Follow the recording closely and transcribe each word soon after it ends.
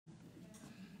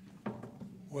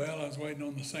Well, I was waiting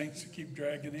on the saints to keep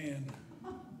dragging in.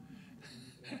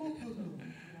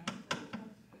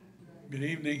 Good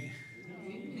evening.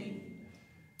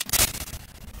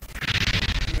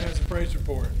 Who has a praise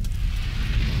report?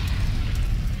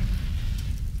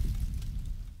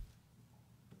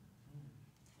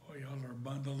 Oh, y'all are a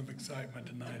bundle of excitement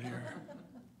tonight here.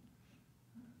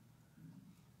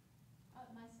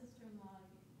 My sister-in-law,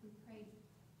 we prayed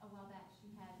a while back. She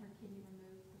had her kidney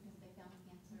removed because they found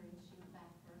cancer, and she went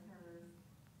back for her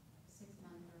 6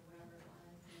 month or whatever it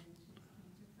was, and she was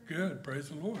cancer-free. Good, praise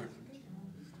the Lord.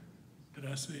 Did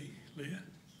I see Leah?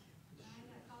 I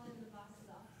got called into the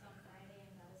boss's office on Friday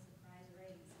and got a surprise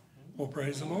raise. Well,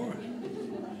 praise the Lord.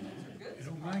 You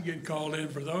don't mind getting called in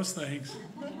for those things.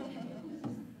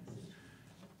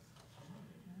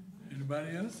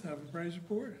 Anybody else have a praise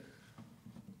report?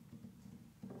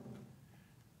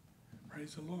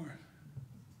 Praise the Lord.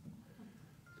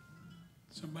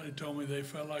 Somebody told me they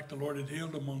felt like the Lord had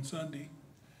healed them on Sunday.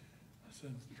 I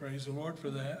said, praise the Lord for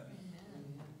that.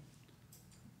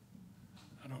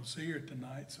 I don't see her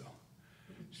tonight, so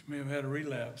she may have had a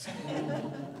relapse.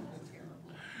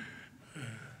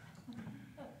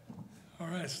 All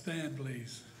right, stand,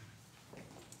 please.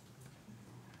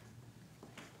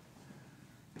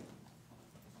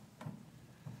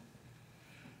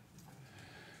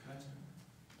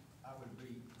 I would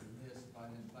be remiss if I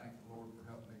didn't thank the Lord for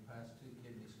helping me pass 2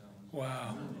 kidney stones.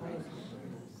 Wow.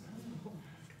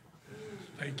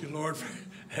 Thank you, Lord, for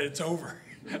that it's over.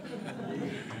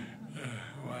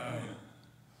 Wow.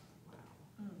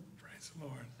 Praise the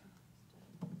Lord.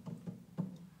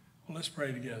 Well, let's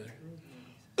pray together.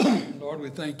 Lord, we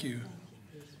thank you.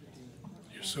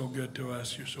 You're so good to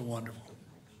us. You're so wonderful.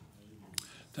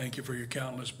 Thank you for your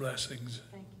countless blessings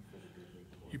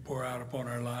you pour out upon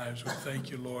our lives. We thank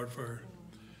you, Lord, for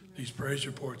these praise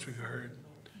reports we've heard.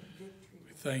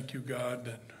 We thank you, God,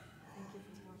 that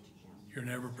you're an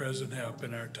ever-present help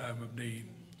in our time of need.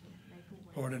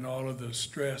 Lord, in all of the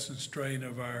stress and strain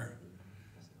of our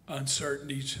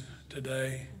uncertainties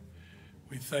today,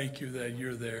 we thank you that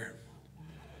you're there.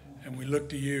 And we look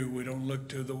to you. We don't look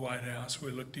to the White House. We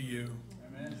look to you.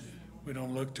 Amen. We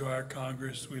don't look to our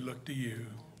Congress. We look to you.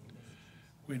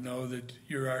 We know that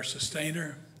you're our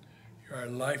sustainer. You're our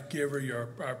life giver. You're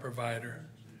our provider.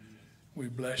 We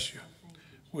bless you.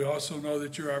 We also know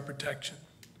that you're our protection.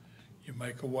 You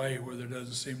make a way where there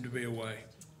doesn't seem to be a way.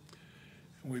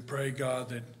 And we pray, God,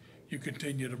 that you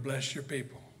continue to bless your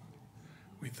people.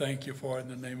 We thank you for it in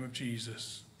the name of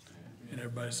Jesus. And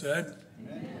everybody said,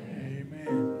 Amen.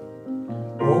 Amen.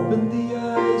 Open the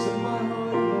eyes of my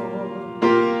heart, Lord.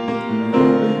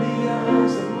 Open the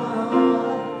eyes of my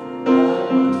heart. I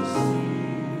want to see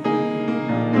you.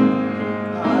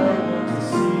 I want to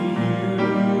see you.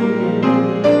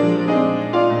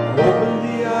 Open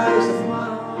the eyes of my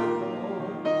heart,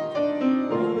 Lord.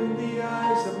 Open the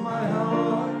eyes of my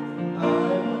heart. I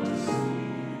want to see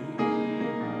you.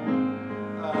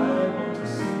 I want to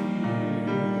see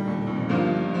you.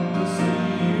 To see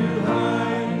you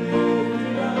high and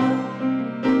lifted up.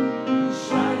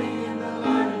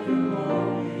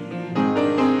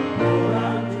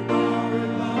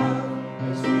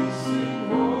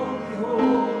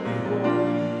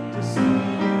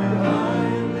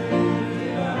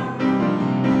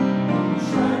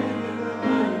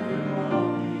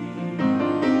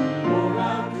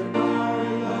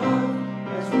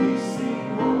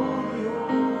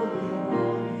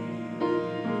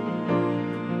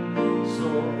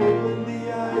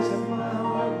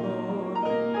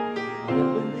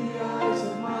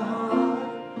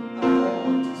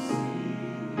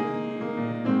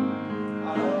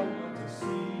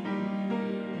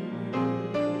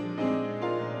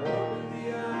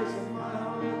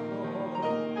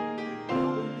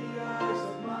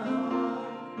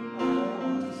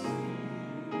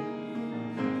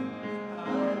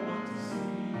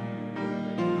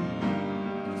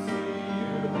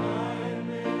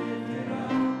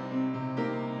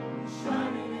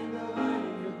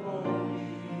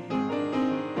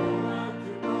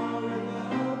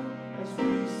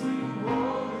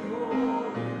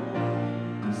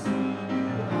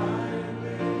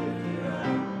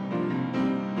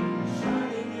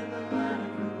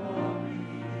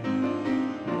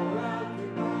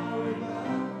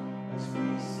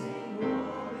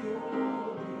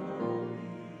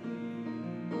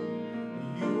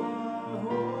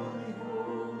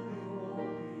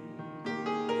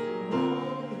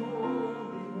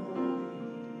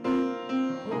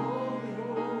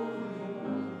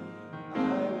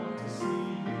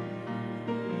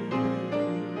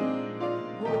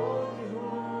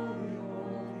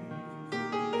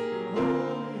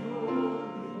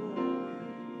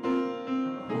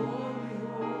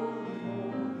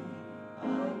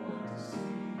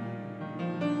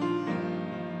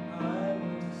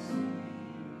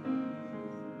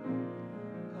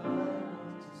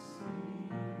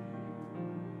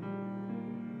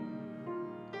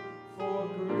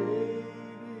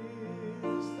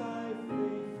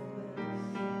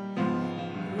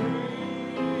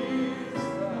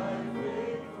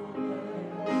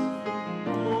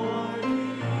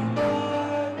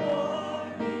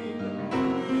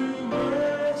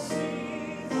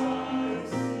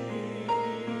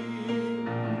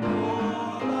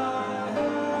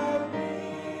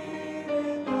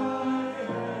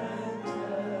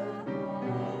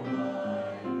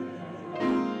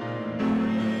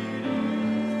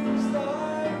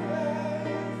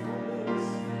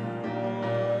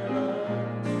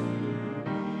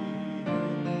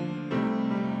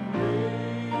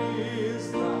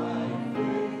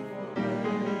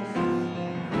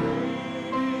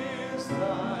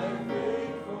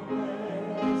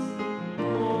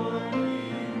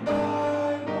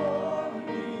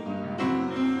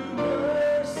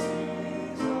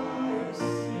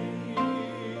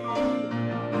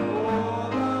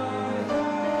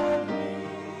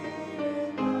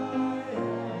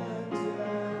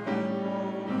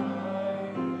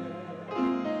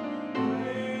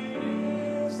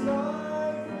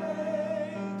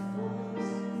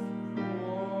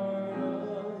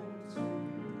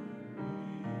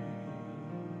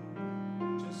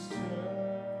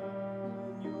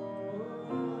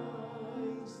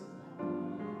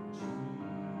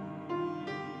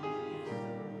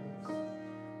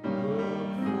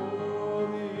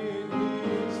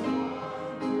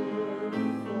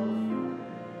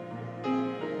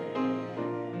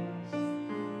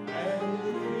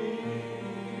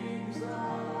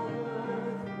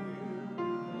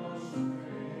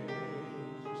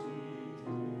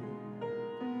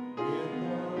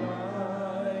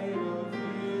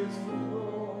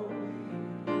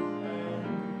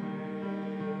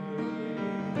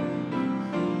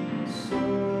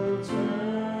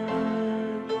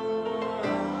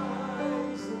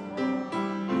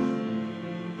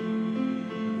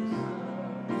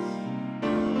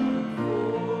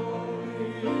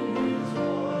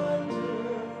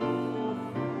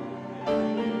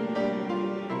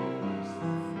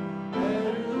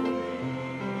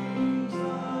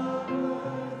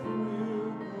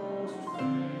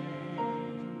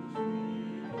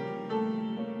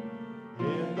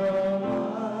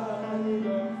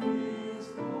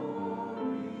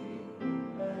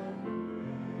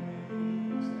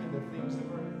 the things of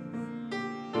earth,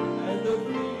 and the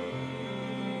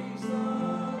things of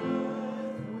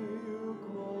earth will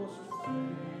grow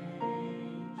strangely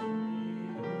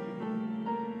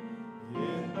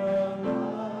in the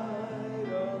light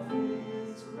of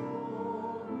His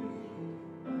glory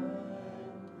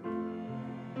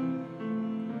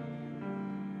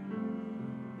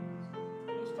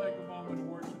Let's take a moment and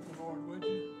worship the Lord, would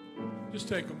you? Just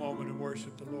take a moment and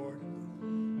worship the Lord.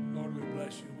 Lord, we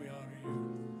bless you. We honor you.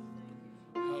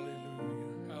 Hallelujah.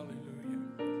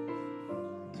 Hallelujah.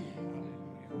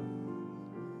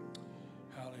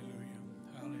 Hallelujah.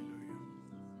 Hallelujah.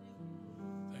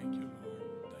 Thank you, Lord.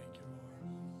 Thank you,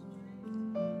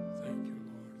 Lord. Thank you,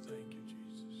 Lord. Thank you,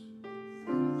 Jesus.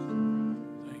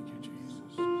 Thank you, Jesus.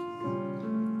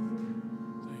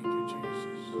 Thank you,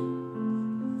 Jesus.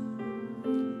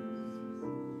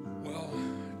 Well,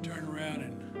 turn around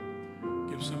and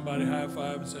give somebody a high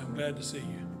five and say, I'm glad to see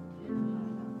you.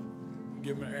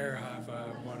 Give them an air high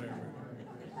five, whatever.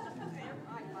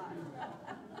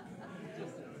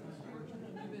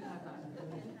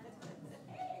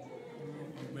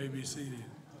 You may be seated.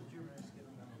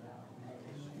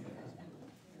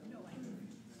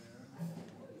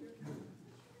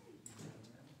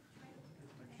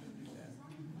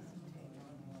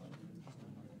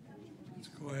 Let's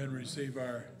go ahead and receive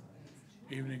our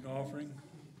evening offering.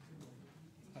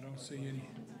 I don't see any.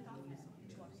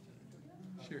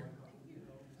 Sure.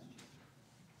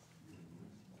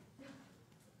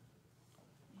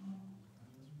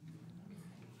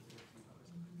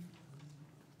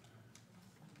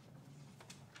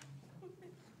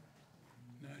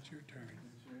 Now it's your turn.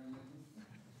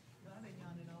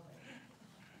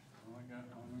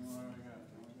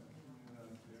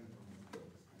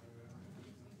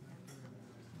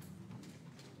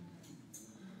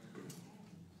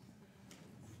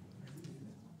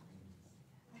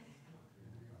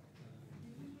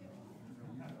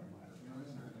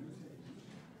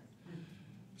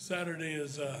 Saturday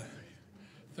is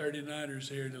 39ers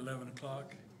here at 11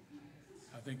 o'clock.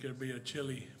 I think it'll be a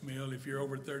chili meal. If you're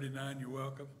over 39, you're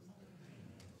welcome.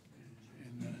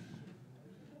 And you're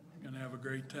going to have a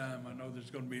great time. I know there's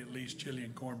going to be at least chili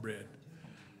and cornbread.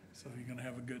 So you're going to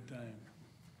have a good time.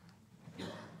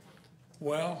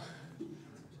 Well,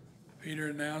 Peter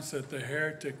announced that the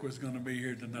heretic was going to be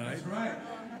here tonight.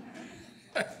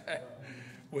 That's right.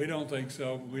 We don't think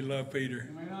so, but we love Peter.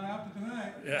 You may not have to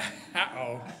tonight. Yeah.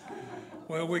 Uh-oh.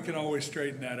 Well, we can always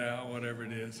straighten that out, whatever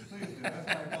it is. Please do. That's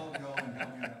why I called Joel and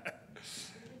come here.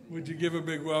 Would you give a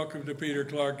big welcome to Peter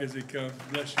Clark as he comes?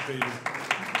 Bless you, Peter.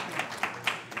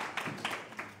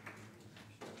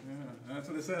 Yeah, that's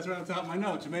what it says right on top of my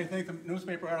notes. You may think the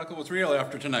newspaper article was real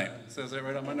after tonight. It says that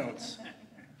right on my notes.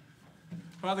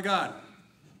 Father God,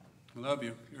 I love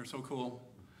you. You're so cool.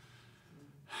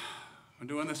 We're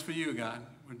doing this for you, God.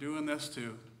 We're doing this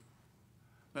to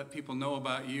let people know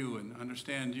about you and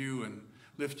understand you and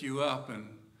lift you up and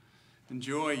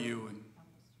enjoy you and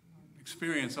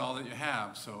experience all that you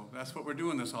have. So that's what we're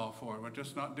doing this all for. We're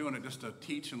just not doing it just to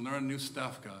teach and learn new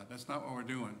stuff, God. That's not what we're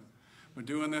doing. We're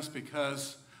doing this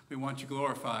because we want you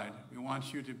glorified. We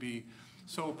want you to be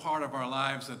so part of our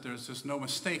lives that there's just no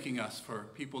mistaking us for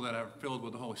people that are filled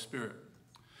with the Holy Spirit.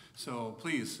 So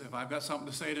please, if I've got something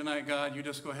to say tonight, God, you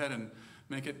just go ahead and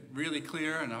make it really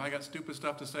clear. And if I got stupid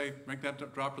stuff to say, make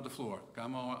that drop to the floor.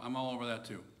 I'm all over that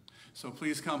too. So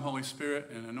please come, Holy Spirit,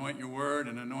 and anoint your word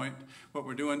and anoint what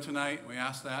we're doing tonight. We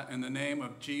ask that in the name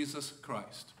of Jesus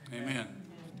Christ. Amen.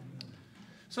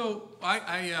 So I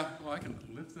can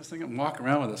lift this thing up and walk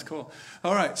around with this. Cool.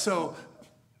 All right. So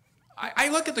I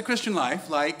look at the Christian life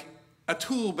like a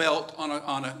tool belt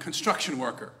on a construction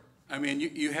worker. I mean,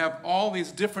 you have all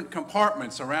these different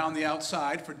compartments around the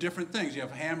outside for different things. You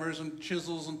have hammers and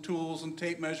chisels and tools and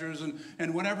tape measures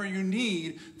and whatever you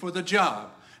need for the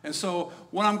job. And so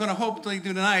what I'm going to hopefully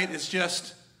do tonight is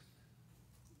just,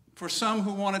 for some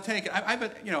who want to take it, I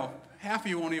bet, half of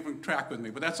you won't even track with me,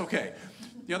 but that's okay.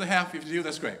 The other half, if you do,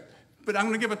 that's great. But I'm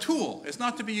going to give a tool. It's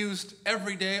not to be used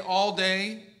every day, all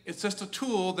day. It's just a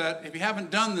tool that if you haven't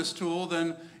done this tool,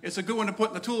 then it's a good one to put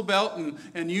in the tool belt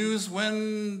and use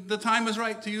when the time is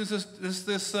right to use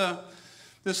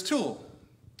this tool.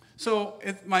 So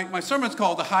my sermon's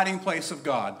called The Hiding Place of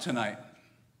God tonight.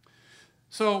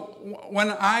 So when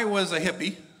I was a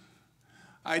hippie,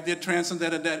 I did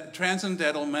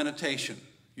transcendental meditation.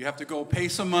 You have to go pay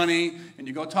some money, and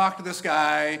you go talk to this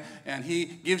guy, and he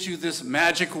gives you this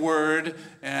magic word,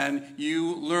 and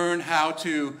you learn how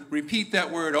to repeat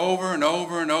that word over and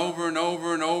over and over and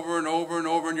over and over and over and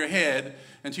over in your head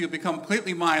until you become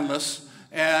completely mindless,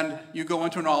 and you go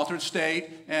into an altered state,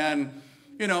 and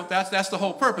that's the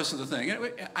whole purpose of the thing.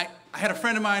 I had a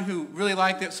friend of mine who really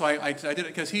liked it, so I did it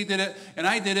because he did it, and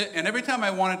I did it. And every time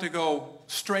I wanted to go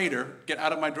straighter, get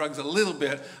out of my drugs a little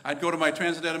bit, I'd go to my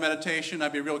transcendental meditation.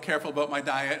 I'd be real careful about my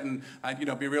diet, and I'd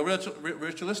be real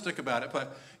ritualistic about it.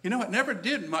 But it never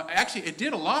did. Actually, it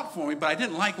did a lot for me, but I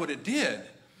didn't like what it did.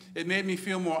 It made me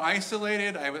feel more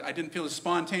isolated. I didn't feel as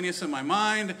spontaneous in my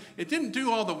mind. It didn't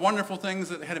do all the wonderful things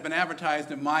that had been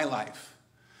advertised in my life.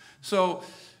 So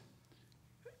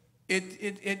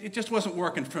it just wasn't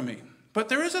working for me. But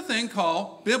there is a thing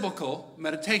called biblical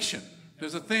meditation.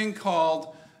 There's a thing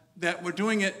called that we're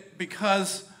doing it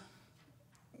because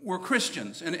we're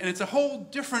Christians. And it's a whole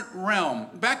different realm.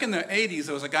 Back in the 80s,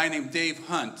 there was a guy named Dave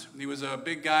Hunt. He was a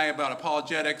big guy about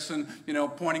apologetics and,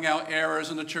 pointing out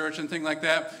errors in the church and things like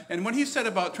that. And what he said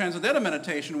about transcendental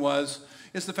meditation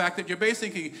is the fact that you're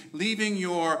basically leaving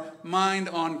your mind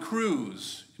on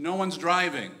cruise. No one's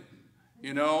driving.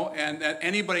 And that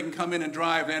anybody can come in and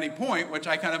drive at any point, which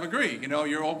I kind of agree.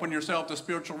 You open yourself to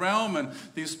spiritual realm, and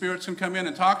these spirits can come in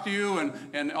and talk to you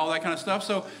and all that kind of stuff.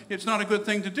 So it's not a good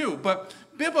thing to do. But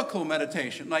biblical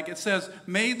meditation, like it says,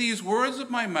 may these words of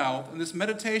my mouth and this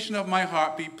meditation of my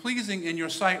heart be pleasing in your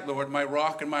sight, Lord, my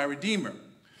rock and my redeemer.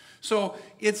 So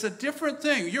it's a different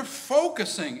thing. You're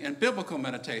focusing in biblical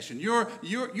meditation.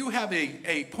 You have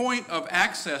a point of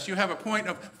access. You have a point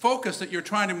of focus that you're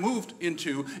trying to move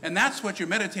into, and that's what you're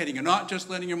meditating. You're not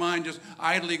just letting your mind just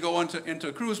idly go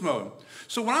into cruise mode.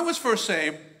 So when I was first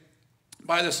saved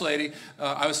by this lady,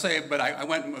 I was saved, but I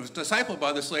was discipled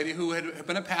by this lady who had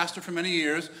been a pastor for many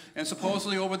years, and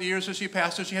supposedly over the years that she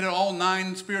pastored, she had all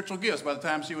 9 spiritual gifts by the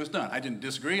time she was done. I didn't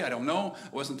disagree. I don't know.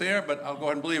 I wasn't there, but I'll go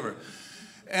ahead and believe her.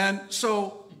 And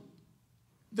so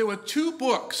there were 2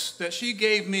 books that she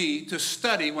gave me to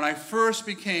study when I first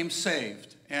became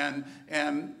saved. And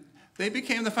they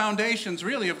became the foundations,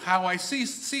 really, of how I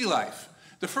see life.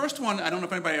 The first one, I don't know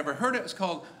if anybody ever heard it, it's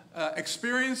called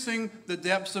Experiencing the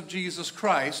Depths of Jesus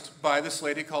Christ by this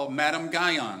lady called Madame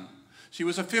Guyon. She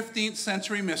was a 15th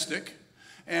century mystic.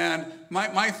 And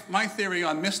my theory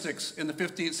on mystics in the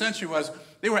 15th century was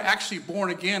they were actually born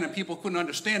again and people couldn't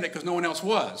understand it because no one else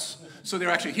was. So they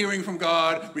were actually hearing from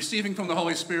God, receiving from the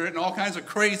Holy Spirit, and all kinds of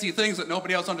crazy things that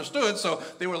nobody else understood. So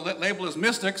they were labeled as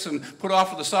mystics and put off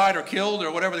to the side or killed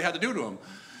or whatever they had to do to them.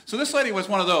 So this lady was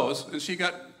one of those, and she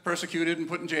got persecuted and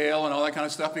put in jail and all that kind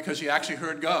of stuff because she actually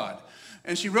heard God.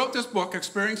 And she wrote this book,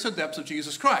 Experiencing the Depths of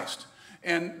Jesus Christ.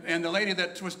 And the lady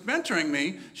that was mentoring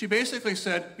me, she basically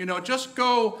said, just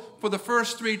go for the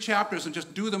first 3 chapters and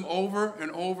just do them over and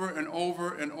over and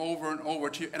over and over and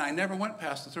over. And I never went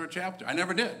past the 3rd chapter. I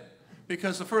never did.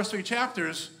 Because the first 3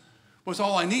 chapters was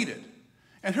all I needed.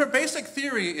 And her basic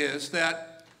theory is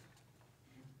that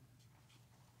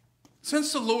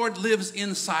since the Lord lives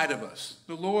inside of us,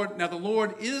 the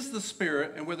Lord is the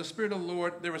Spirit, and where the Spirit of the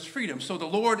Lord, there is freedom. So the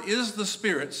Lord is the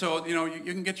Spirit. So,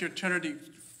 you can get your Trinity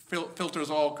filters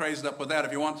all crazed up with that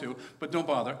if you want to, but don't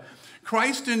bother.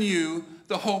 Christ in you,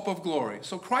 the hope of glory.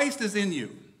 So Christ is in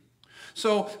you.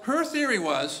 So her theory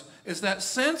is that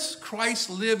since Christ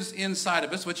lives inside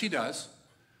of us, which he does,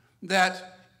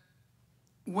 that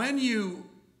when you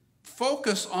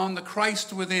focus on the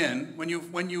Christ within, when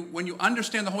you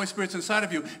understand the Holy Spirit's inside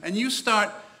of you, and you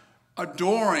start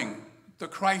adoring the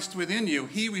Christ within you,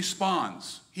 he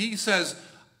responds. He says,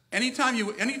 anytime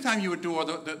you adore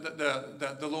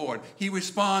the Lord, he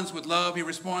responds with love, he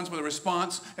responds with a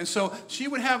response. And so she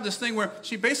would have this thing where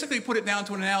she basically put it down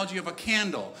to an analogy of a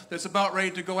candle that's about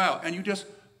ready to go out. And you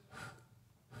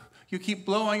keep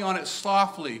blowing on it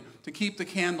softly to keep the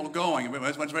candle going. When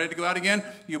it's ready to go out again,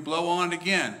 you blow on it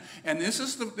again. And this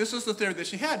is the theory that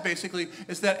she had, basically,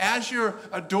 is that as you're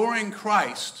adoring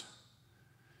Christ,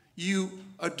 you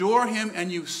adore him and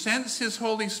you sense his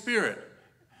Holy Spirit.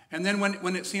 And then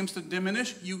when it seems to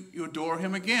diminish, you adore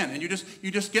him again. And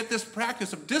you just get this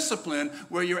practice of discipline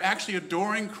where you're actually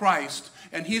adoring Christ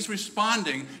and he's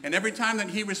responding. And every time that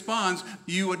he responds,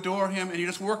 you adore him and you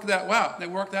just work that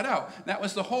out. That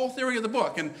was the whole theory of the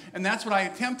book. And that's what I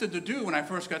attempted to do when I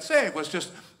first got saved, was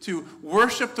just to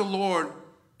worship the Lord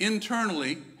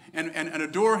internally and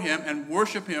adore him and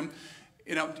worship him.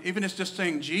 Even it's just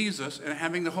saying Jesus and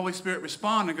having the Holy Spirit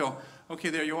respond and go, okay,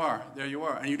 there you are.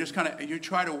 And you just you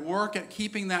try to work at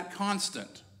keeping that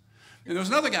constant. And there was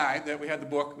another guy that we had the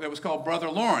book that was called Brother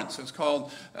Lawrence. It's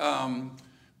called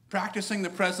Practicing the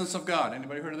Presence of God.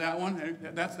 Anybody heard of that one?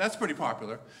 That's pretty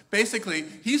popular. Basically,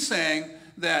 he's saying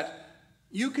that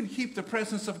you can keep the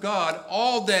presence of God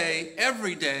all day,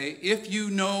 every day, if you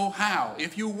know how,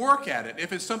 if you work at it.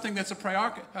 If it's something that's a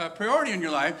priority in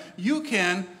your life, you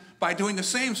can, by doing the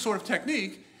same sort of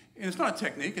technique, and it's not a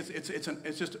technique,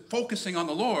 it's just focusing on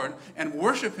the Lord and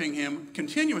worshiping him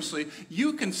continuously,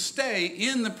 you can stay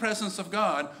in the presence of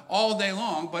God all day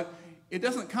long, but it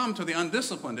doesn't come to the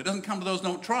undisciplined. It doesn't come to those who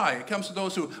don't try. It comes to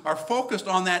those who are focused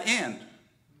on that end.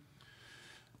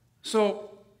 So,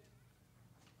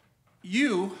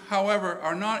 you, however,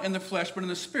 are not in the flesh, but in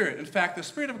the Spirit. In fact, the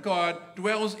Spirit of God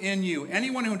dwells in you.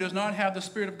 Anyone who does not have the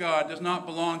Spirit of God does not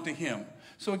belong to him.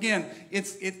 So again,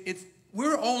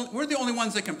 we're the only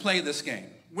ones that can play this game.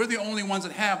 We're the only ones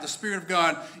that have the Spirit of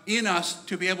God in us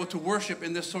to be able to worship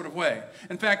in this sort of way.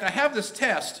 In fact, I have this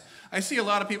test. I see a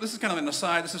lot of people, this is kind of an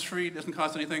aside, this is free, it doesn't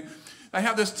cost anything. I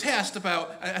have this test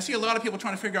I see a lot of people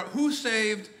trying to figure out who's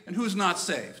saved and who's not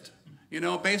saved.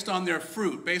 Based on their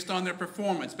fruit, based on their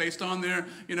performance, based on their,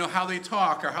 how they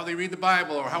talk or how they read the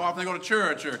Bible or how often they go to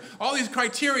church or all these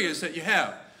criteria that you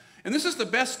have. And this is the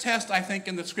best test, I think,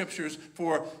 in the Scriptures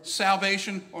for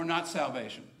salvation or not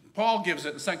salvation. Paul gives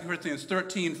it in 2 Corinthians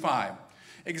 13:5.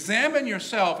 Examine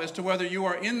yourself as to whether you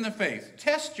are in the faith.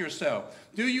 Test yourself.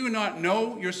 Do you not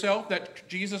know yourself that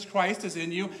Jesus Christ is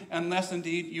in you, unless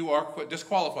indeed you are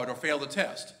disqualified or fail the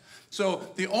test? So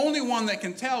the only one that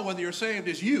can tell whether you're saved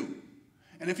is you.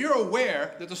 And if you're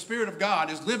aware that the Spirit of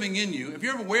God is living in you, if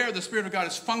you're aware the Spirit of God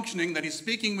is functioning, that he's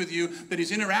speaking with you, that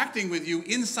he's interacting with you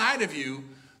inside of you,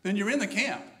 then you're in the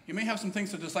camp. You may have some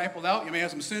things to disciple out. You may have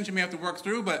some sins you may have to work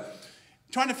through, but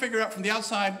trying to figure out from the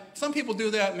outside, some people do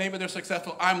that, maybe they're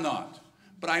successful. I'm not.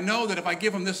 But I know that if I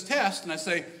give them this test and I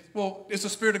say, well, is the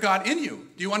Spirit of God in you?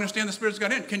 Do you understand the Spirit of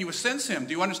God in? Can you sense him?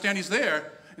 Do you understand he's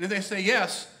there? And if they say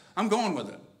yes, I'm going with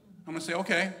it. I'm going to say,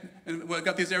 okay, and we've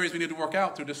got these areas we need to work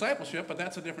out through discipleship, but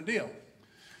that's a different deal.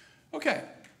 Okay,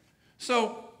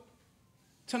 so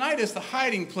tonight is the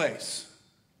hiding place,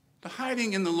 the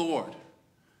hiding in the Lord.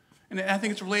 And I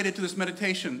think it's related to this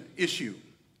meditation issue.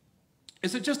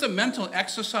 Is it just a mental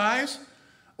exercise,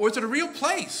 or is it a real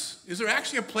place? Is there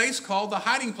actually a place called the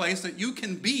hiding place that you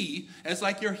can be, as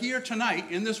like you're here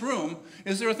tonight in this room?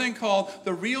 Is there a thing called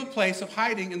the real place of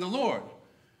hiding in the Lord?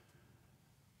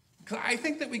 I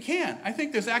think that we can. I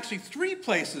think there's actually 3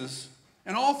 places,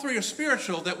 and all 3 are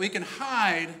spiritual, that we can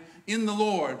hide in the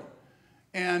Lord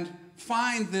and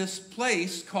find this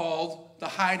place called the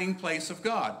hiding place of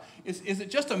God. Is it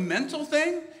just a mental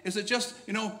thing? Is it just,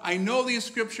 I know these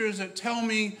scriptures that tell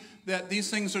me that these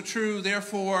things are true,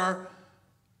 therefore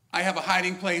I have a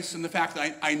hiding place in the fact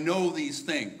that I know these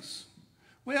things?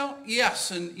 Well,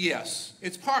 yes and yes.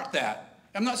 It's part that.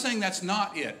 I'm not saying that's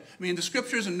not it. I mean, the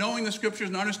scriptures and knowing the scriptures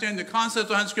and understanding the concepts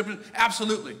behind the scriptures,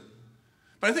 absolutely.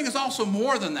 But I think it's also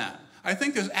more than that. I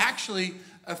think there's actually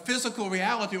a physical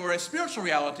reality or a spiritual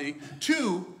reality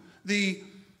to the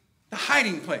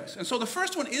hiding place. And so the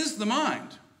first one is the mind.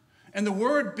 And the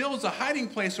word builds a hiding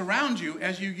place around you.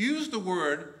 As you use the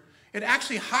word, it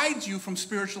actually hides you from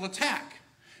spiritual attack.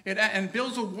 And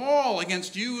builds a wall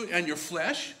against you and your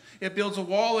flesh. It builds a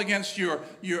wall against your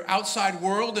outside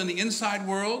world and the inside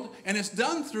world. And it's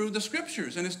done through the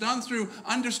scriptures. And it's done through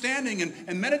understanding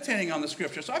and meditating on the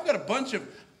scriptures. So I've got a bunch of,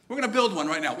 we're going to build one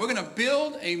right now. We're going to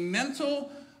build a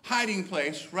mental hiding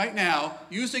place right now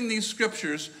using these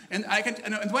scriptures. And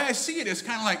the way I see it is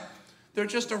kind of like they're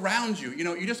just around you.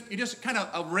 You just kind of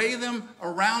array them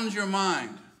around your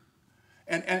mind.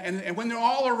 And when they're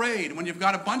all arrayed, when you've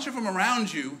got a bunch of them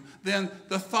around you, then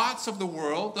the thoughts of the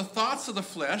world, the thoughts of the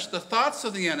flesh, the thoughts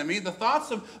of the enemy, the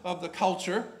thoughts of the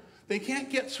culture, they can't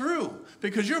get through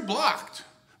because you're blocked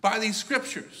by these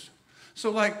scriptures.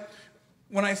 So like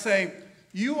when I say,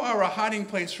 you are a hiding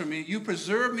place for me, you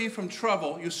preserve me from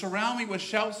trouble, you surround me with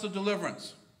shouts of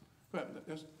deliverance. Have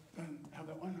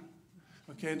that one.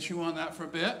 Okay, and chew on that for a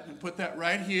bit and put that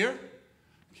right here.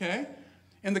 Okay.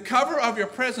 In the cover of your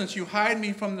presence, you hide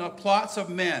me from the plots of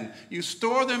men. You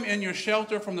store them in your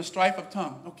shelter from the strife of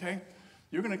tongue. Okay,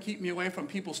 you're going to keep me away from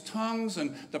people's tongues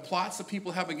and the plots that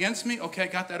people have against me. Okay,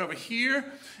 got that over here.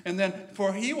 And then,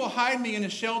 for he will hide me in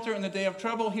his shelter in the day of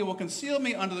trouble. He will conceal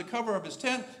me under the cover of his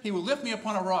tent. He will lift me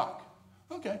upon a rock.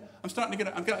 Okay, I'm starting to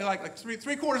get, I've got like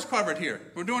three quarters covered here.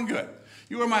 We're doing good.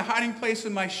 You are my hiding place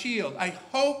and my shield. I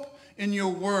hope in your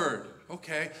word.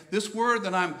 Okay, this word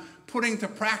that I'm putting to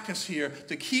practice here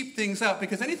to keep things out,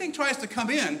 because anything tries to come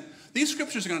in, these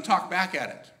scriptures are going to talk back at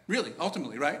it, really,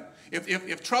 ultimately, right?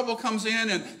 If trouble comes in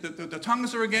and the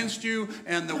tongues are against you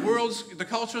and the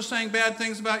culture is saying bad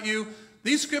things about you,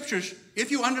 these scriptures,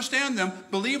 if you understand them,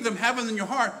 believe them, have them in your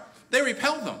heart, they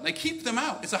repel them. They keep them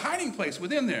out. It's a hiding place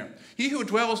within there. He who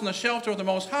dwells in the shelter of the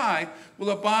Most High will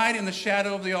abide in the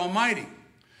shadow of the Almighty.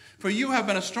 For you have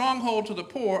been a stronghold to the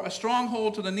poor, a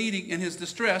stronghold to the needy in his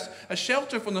distress, a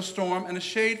shelter from the storm and a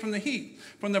shade from the heat.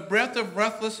 From the breath of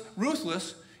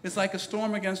ruthless is like a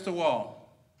storm against a wall.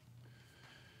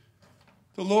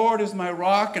 The Lord is my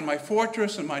rock and my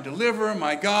fortress and my deliverer,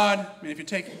 my God. I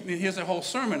mean, here's a whole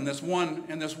sermon in this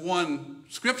one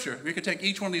scripture. We could take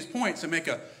each one of these points and make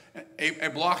a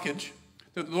blockage.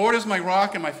 The Lord is my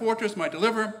rock and my fortress, my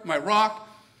deliverer, my rock,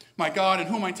 my God, in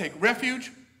whom I take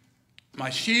refuge, my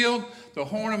shield, the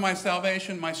horn of my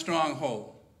salvation, my stronghold.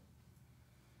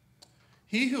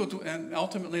 And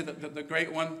ultimately the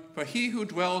great one, for he who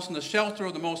dwells in the shelter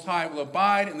of the Most High will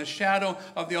abide in the shadow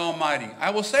of the Almighty.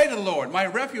 I will say to the Lord, my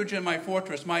refuge and my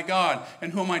fortress, my God,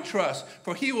 in whom I trust.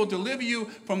 For he will deliver you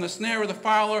from the snare of the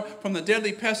fowler, from the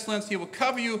deadly pestilence. He will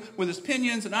cover you with his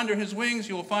pinions, and under his wings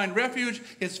you will find refuge.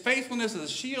 His faithfulness is a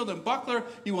shield and buckler.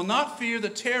 You will not fear the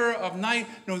terror of night,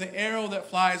 nor the arrow that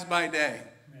flies by day.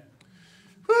 Amen.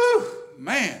 Whew,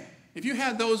 man, if you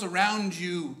had those around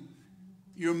you,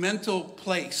 your mental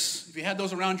place. If you had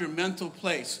those around your mental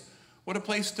place, what a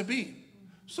place to be.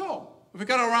 So, if you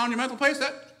got around your mental place,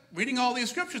 that reading all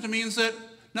these scriptures, it means that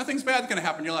nothing's bad going to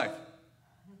happen in your life.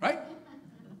 Right?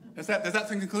 Is that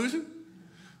the conclusion?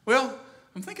 Well,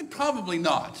 I'm thinking probably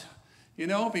not.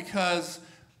 Because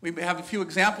we have a few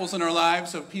examples in our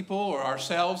lives of people or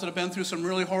ourselves that have been through some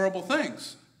really horrible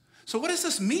things. So what does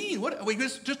this mean? We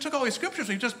just took all these scriptures,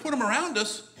 we just put them around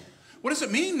us. What does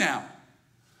it mean now?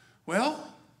 Well,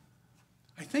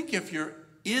 I think if you're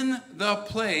in the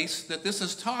place that this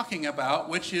is talking about,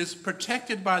 which is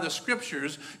protected by the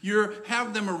scriptures, you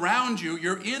have them around you,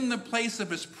 you're in the place of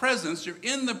his presence, you're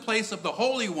in the place of the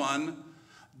Holy One,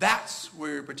 that's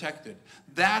where you're protected.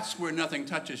 That's where nothing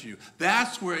touches you.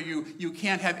 That's where you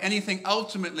can't have anything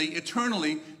ultimately,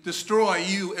 eternally destroy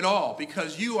you at all,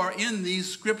 because you are in these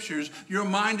scriptures, your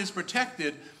mind is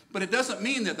protected, but it doesn't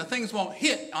mean that the things won't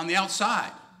hit on the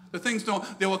outside.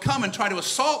 They will come and try to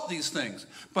assault these things.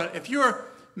 But if you're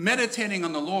meditating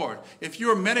on the Lord, if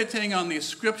you're meditating on these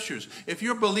scriptures, if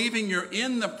you're believing you're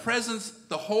in the presence,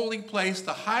 the holy place,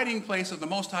 the hiding place of the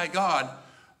Most High God,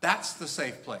 that's the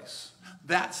safe place.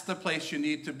 That's the place you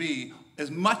need to be as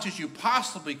much as you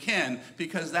possibly can,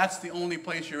 because that's the only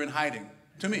place you're in hiding,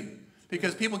 to me.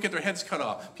 Because people get their heads cut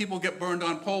off. People get burned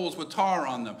on poles with tar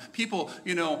on them. People,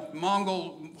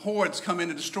 Mongol hordes come in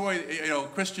and destroy,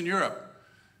 Christian Europe.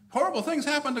 Horrible things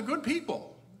happen to good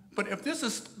people. But what this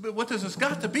has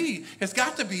got to be, it's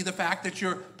got to be the fact that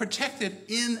you're protected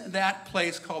in that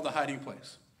place called the hiding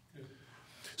place.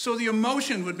 So the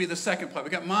emotion would be the second part.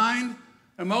 We got mind,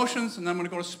 emotions, and then I'm going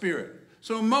to go to spirit.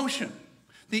 So emotion,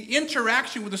 the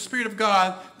interaction with the Spirit of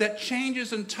God that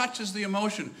changes and touches the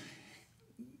emotion.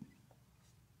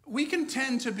 We can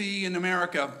tend to be, in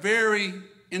America, very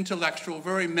intellectual,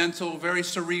 very mental, very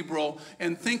cerebral,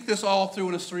 and think this all through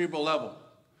on a cerebral level.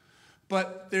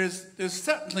 But there's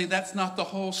certainly, that's not the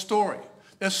whole story.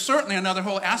 There's certainly another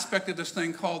whole aspect of this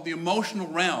thing called the emotional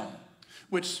realm,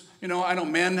 which, I know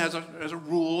men as a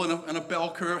rule and a bell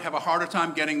curve have a harder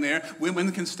time getting there.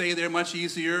 Women can stay there much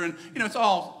easier. And, it's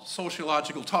all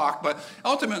sociological talk, but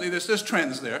ultimately there's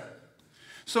trends there.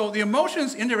 So the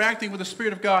emotions interacting with the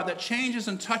Spirit of God that changes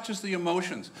and touches the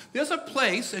emotions. There's a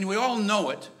place, and we all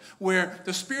know it, where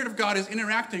the Spirit of God is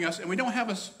interacting us, and we don't have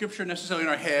a scripture necessarily in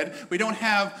our head. We don't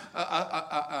have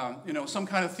some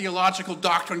kind of theological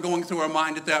doctrine going through our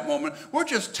mind at that moment. We're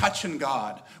just touching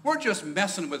God. We're just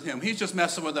messing with him. He's just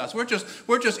messing with us. We're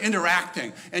just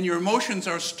interacting, and your emotions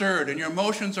are stirred, and your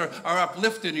emotions are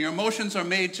uplifted, and your emotions are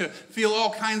made to feel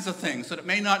all kinds of things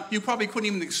that you probably couldn't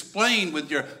even explain with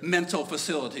your mental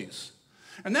facilities.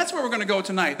 And that's where we're going to go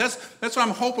tonight. That's what I'm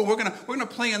hoping. We're going to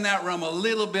play in that realm a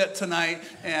little bit tonight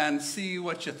and see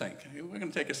what you think. We're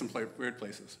going to take us some weird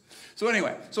places. So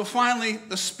anyway, finally,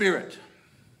 the Spirit.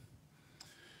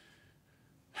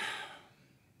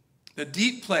 The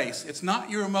deep place, it's not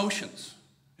your emotions.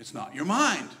 It's not your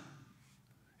mind.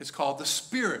 It's called the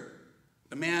Spirit,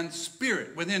 the man's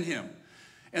spirit within him.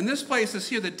 And this place is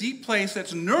here, the deep place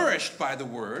that's nourished by the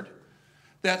Word,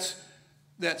 that's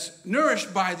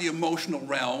nourished by the emotional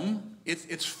realm.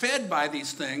 It's fed by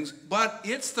these things, but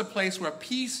it's the place where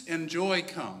peace and joy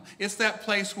come. It's that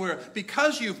place where,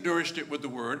 because you've nourished it with the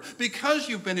Word, because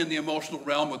you've been in the emotional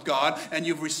realm with God and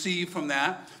you've received from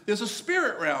that, there's a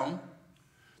spirit realm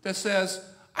that says,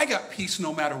 I got peace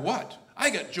no matter what. I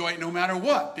got joy no matter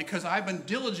what, because I've been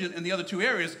diligent in the other two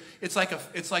areas. It's like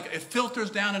it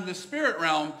filters down into the spirit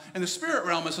realm, and the spirit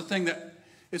realm is the thing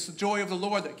it's the joy of the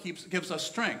Lord that gives us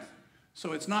strength.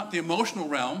 So it's not the emotional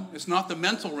realm, it's not the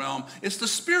mental realm, it's the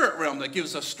spirit realm that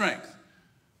gives us strength.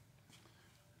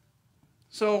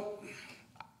 So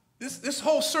this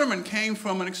whole sermon came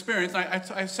from an experience.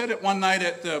 I said it one night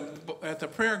at the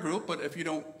prayer group, but if you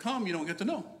don't come, you don't get to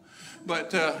know.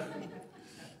 But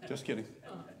just kidding.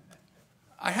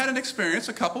 I had an experience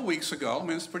a couple weeks ago.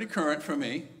 It's pretty current for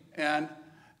me, and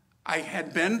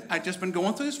I'd just been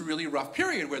going through this really rough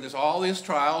period where there's all these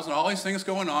trials and all these things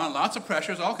going on, lots of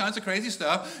pressures, all kinds of crazy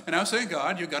stuff. And I was saying,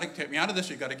 God, you've got to take me out of this.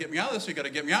 You've got to get me out of this. You've got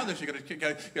to get me out of this. You've got to take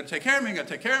care of me. You've got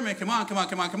to take care of me. Come on, come on,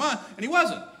 come on, come on. And he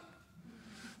wasn't.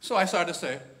 So I started to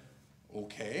say,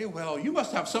 okay, well, you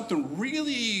must have something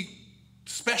really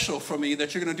special for me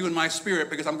that you're going to do in my spirit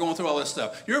because I'm going through all this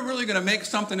stuff. You're really going to make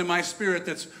something in my spirit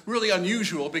that's really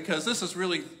unusual because this is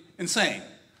really insane.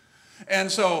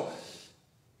 And so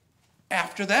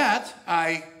after that,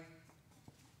 I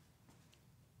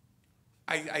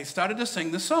started to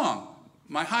sing the song,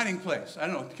 My Hiding Place. I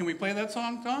don't know, can we play that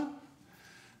song, Don?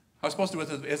 I was supposed to do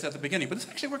it at the beginning, but this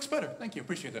actually works better. Thank you,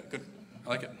 appreciate that. Good, I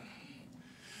like it.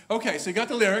 Okay, so you got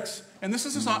the lyrics, and this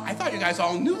is a song. I thought you guys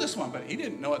all knew this one, but he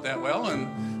didn't know it that well,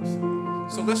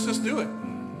 and so let's just do it.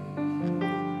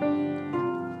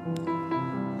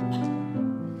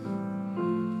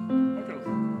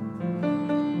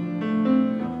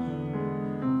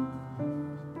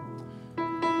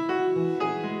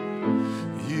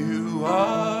 You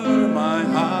are my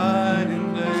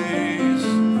hiding place.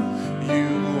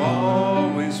 You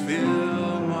always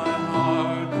fill my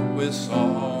heart with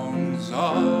songs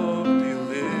of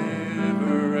deliverance.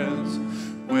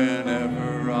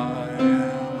 Whenever I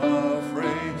am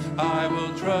afraid, I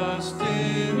will trust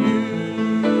in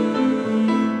you.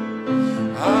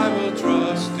 I will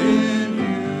trust in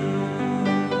you.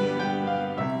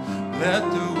 Let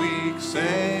the weak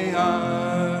say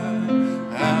I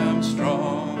am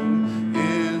strong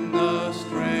in the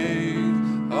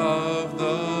strength of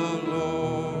the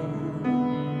Lord.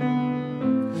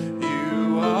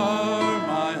 You are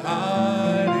my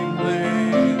hiding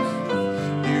place.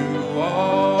 You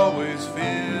always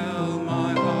fill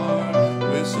my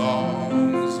heart with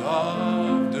songs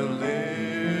of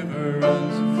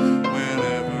deliverance.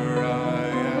 Whenever I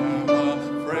am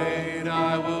afraid,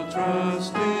 I will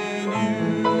trust in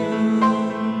you.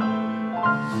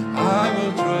 I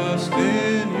will trust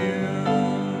in you.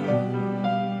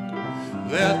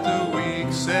 Let the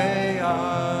weak say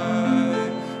I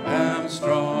am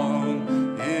strong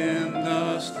in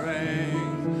the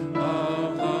strength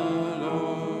of the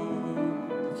Lord.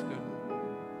 That's good.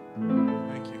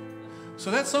 Thank you.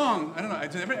 So that song, I don't know,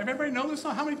 does everybody know this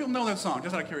song? How many people know that song,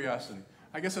 just out of curiosity?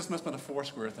 I guess this must have been a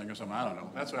Foursquare thing or something, I don't know.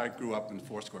 That's where I grew up, in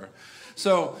Foursquare.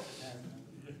 So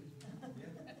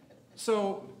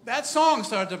that song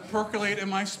started to percolate in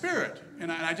my spirit,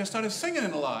 and I just started singing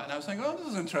it a lot. And I was thinking, oh, this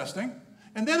is interesting.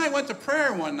 And then I went to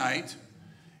prayer one night,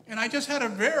 and I just had a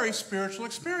very spiritual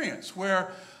experience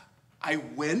where I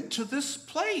went to this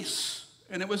place,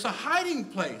 and it was a hiding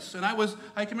place. And I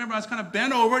can remember I was kind of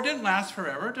bent over. It didn't last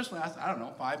forever. It just lasted, I don't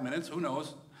know, 5 minutes, who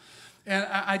knows. And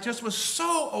I just was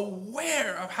so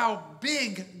aware of how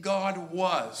big God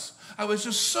was. I was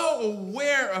just so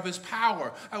aware of his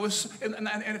power. And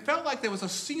it felt like there was a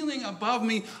ceiling above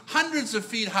me hundreds of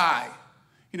feet high,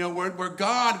 you know, where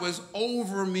God was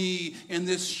over me in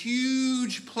this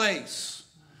huge place.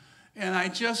 And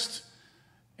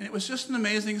it was just an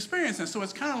amazing experience. And so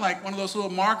it's kind of like one of those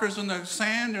little markers in the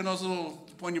sand, and those little,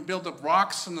 when you build up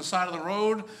rocks on the side of the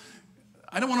road.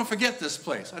 I don't want to forget this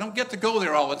place. I don't get to go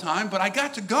there all the time, but I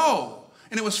got to go.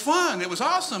 And it was fun. It was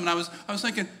awesome. And I was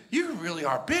thinking, you really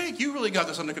are big. You really got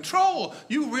this under control.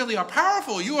 You really are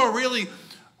powerful. You are really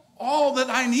all that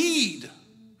I need.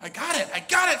 I got it. I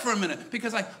got it for a minute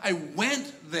because I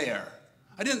went there.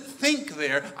 I didn't think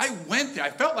there. I went there.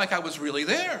 I felt like I was really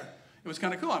there. It was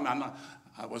kind of cool.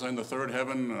 I was in the third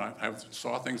heaven, and I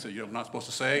saw things that you're not supposed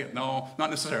to say. No, not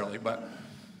necessarily, but...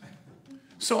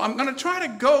 So I'm going to try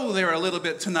to go there a little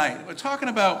bit tonight. We're talking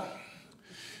about,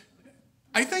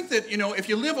 I think that, you know, if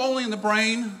you live only in the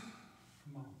brain,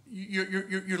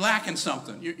 you're lacking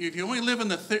something. If you only live in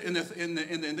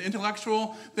the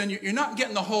intellectual, then you're not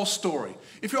getting the whole story.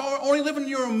 If you're only living in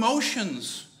your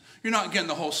emotions, you're not getting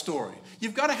the whole story.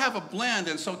 You've got to have a blend.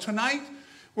 And so tonight,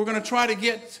 we're going to try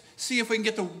to see if we can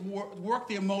get to work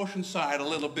the emotion side a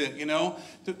little bit, you know.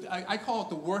 I call it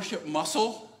the worship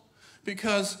muscle,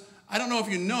 because I don't know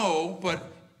if you know, but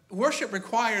worship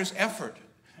requires effort.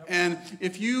 And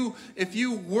if you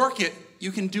work it,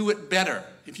 you can do it better.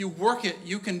 If you work it,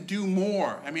 you can do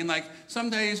more. I mean, like, some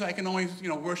days I can only,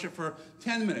 worship for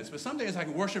 10 minutes, but some days I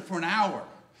can worship for an hour,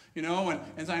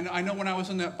 And I know when I was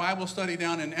in that Bible study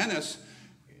down in Ennis,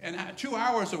 and 2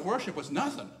 hours of worship was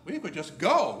nothing. We would just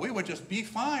go. We would just be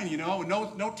fine,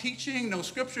 No teaching, no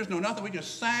scriptures, no nothing. We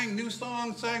just sang new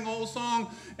songs, sang old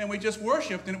song, and we just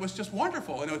worshiped, and it was just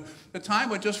wonderful. And the time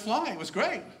would just fly. It was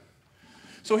great.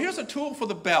 So here's a tool for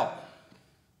the bell.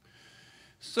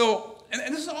 So, and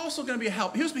this is also going to be a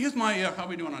help. Here's my, how are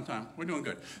we doing on time? We're doing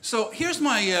good. So here's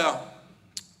my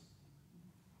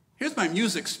Here's my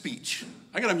music speech.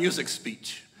 I got a music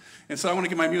speech. And so I want to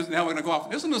give my music, now we're going to go off.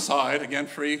 This is an aside, again,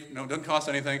 free, no, it doesn't cost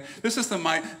anything. This is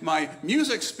my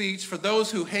music speech for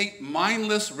those who hate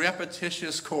mindless,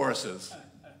 repetitious choruses.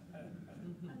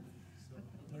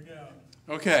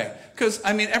 Okay, because,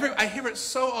 I mean, I hear it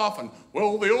so often.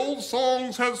 Well, the old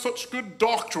songs had such good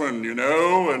doctrine, you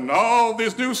know, and all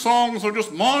these new songs are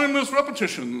just mindless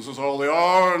repetitions is all they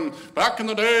are, and back in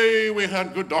the day, we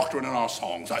had good doctrine in our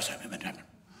songs.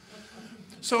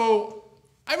 So,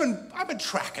 I've been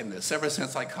tracking this ever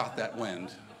since I caught that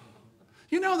wind.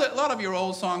 You know that a lot of your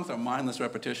old songs are mindless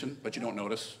repetition, but you don't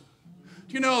notice?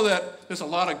 Do you know that there's a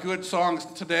lot of good songs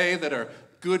today that are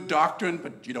good doctrine,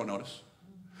 but you don't notice?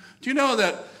 Do you know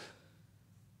that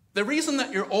the reason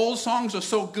that your old songs are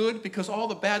so good because all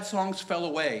the bad songs fell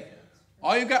away?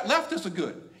 All you got left is the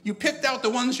good. You picked out the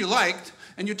ones you liked,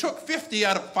 and you took 50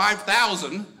 out of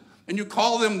 5,000, and you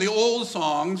call them the old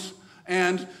songs,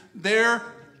 and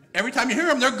every time you hear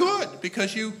them, they're good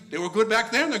because they were good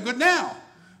back then, they're good now.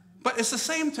 But it's the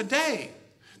same today.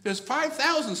 There's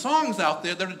 5,000 songs out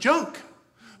there that are junk,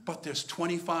 but there's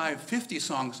 25, 50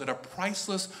 songs that are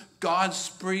priceless, God's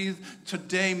breathed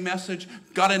today message.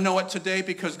 Got to know it today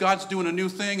because God's doing a new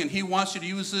thing and he wants you to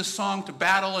use this song to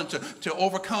battle and to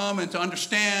overcome and to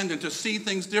understand and to see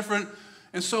things different.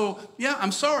 And so, yeah,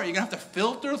 I'm sorry, you're going to have to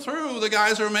filter through the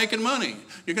guys that are making money.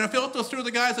 You're going to filter through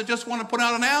the guys that just want to put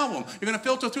out an album. You're going to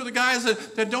filter through the guys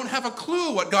that don't have a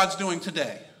clue what God's doing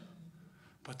today.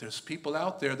 But there's people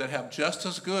out there that have just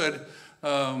as good,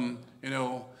 old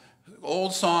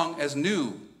song as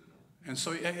new. And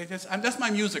so that's my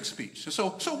music speech.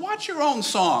 So watch your own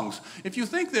songs. If you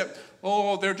think that,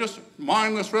 they're just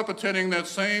mindless repetiting that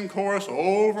same chorus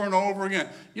over and over again,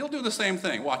 you'll do the same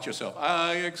thing. Watch yourself.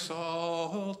 I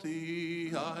exalt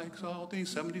thee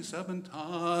 77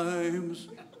 times.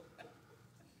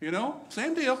 You know,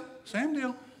 same deal.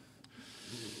 One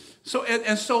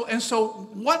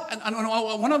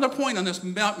other point on this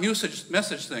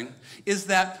message thing is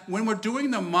that when we're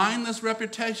doing the mindless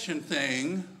repetition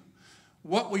thing,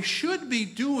 what we should be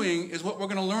doing is what we're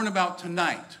going to learn about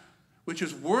tonight, which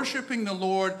is worshiping the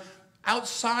Lord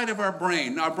outside of our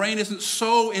brain. Our brain isn't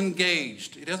so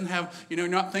engaged. It doesn't have, you're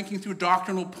not thinking through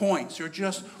doctrinal points. You're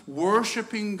just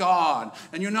worshiping God.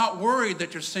 And you're not worried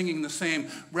that you're singing the same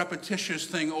repetitious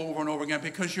thing over and over again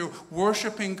because you're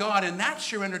worshiping God. And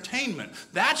that's your entertainment.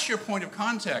 That's your point of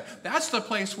contact. That's the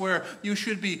place where you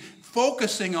should be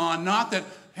focusing on, not that,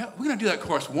 we're going to do that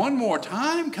chorus one more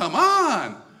time? Come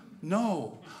on.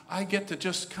 No, I get to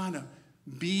just kind of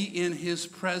be in his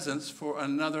presence for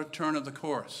another turn of the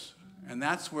chorus. And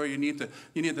that's where you need to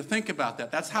think about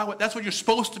that. That's what you're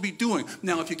supposed to be doing.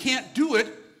 Now, if you can't do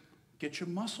it, get your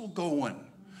muscle going.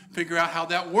 Figure out how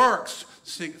that works.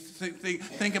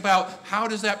 Think about how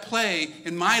does that play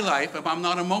in my life if I'm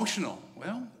not emotional.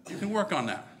 Well, you can work on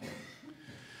that.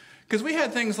 Because we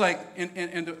had things like,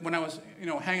 when I was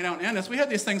hanging out in Ennis, we had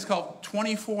these things called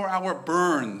 24-hour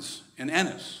burns in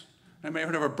Ennis. Anybody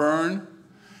heard of a burn?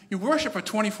 You worship for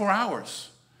 24 hours.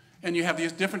 And you have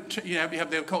these different,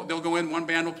 they'll go in, one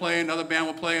band will play, another band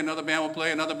will play, another band will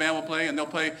play, another band will play, and they'll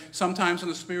play sometimes in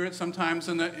the spirit, sometimes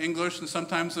in the English, and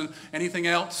sometimes in anything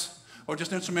else, or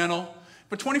just instrumental.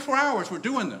 For 24 hours, we're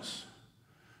doing this.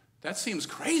 That seems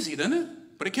crazy, doesn't it?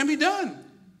 But it can be done.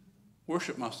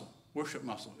 Worship muscle.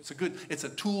 It's a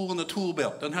tool in the tool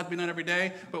belt. Doesn't have to be done every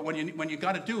day, but when you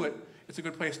got to do it, it's a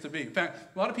good place to be. In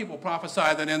fact, a lot of people prophesy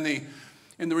that in the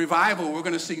revival, we're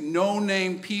going to see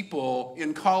no-name people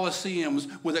in coliseums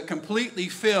with it completely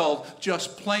filled,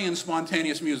 just playing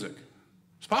spontaneous music.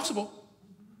 It's possible.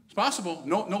 It's possible.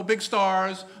 No big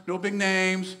stars, no big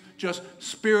names, just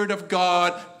Spirit of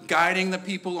God guiding the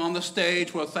people on the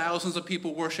stage where thousands of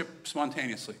people worship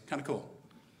spontaneously. Kind of cool.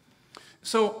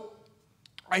 So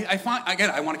I find, again,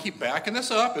 I want to keep backing this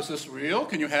up. Is this real?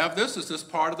 Can you have this? Is this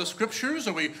part of the scriptures?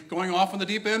 Are we going off on the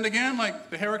deep end again like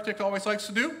the heretic always likes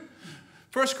to do?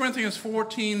 1 Corinthians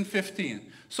 14:15.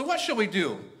 So what shall we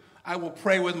do? I will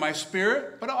pray with my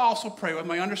spirit, but I'll also pray with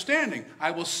my understanding.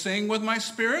 I will sing with my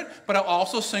spirit, but I'll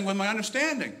also sing with my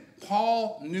understanding.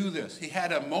 Paul knew this. He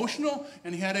had an emotional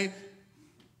and he had a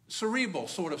cerebral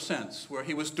sort of sense where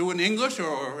he was doing English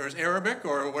or Arabic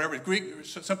or whatever, Greek,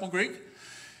 simple Greek.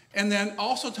 And then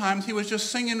also times he was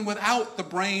just singing without the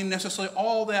brain necessarily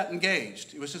all that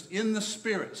engaged. He was just in the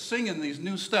spirit, singing these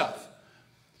new stuff.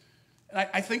 And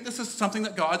I think this is something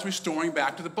that God's restoring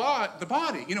back to the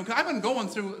body. I've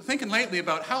been thinking lately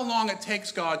about how long it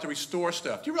takes God to restore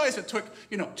stuff. Do you realize it took,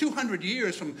 200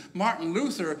 years from Martin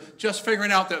Luther just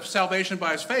figuring out that salvation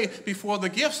by his faith before the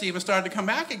gifts even started to come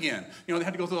back again? They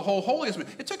had to go through the whole Holy Spirit.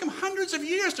 It took him hundreds of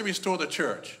years to restore the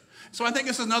church. So I think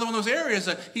this is another one of those areas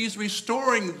that he's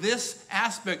restoring this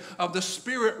aspect of the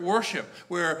spirit worship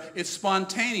where it's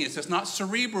spontaneous, it's not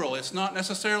cerebral, it's not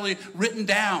necessarily written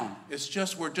down. It's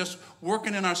just, we're just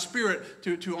working in our spirit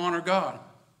to honor God.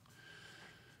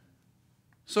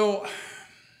 So,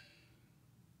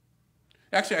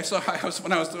 actually,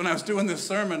 when I was doing this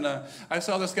sermon, I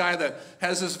saw this guy that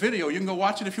has this video. You can go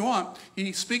watch it if you want.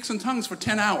 He speaks in tongues for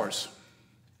 10 hours.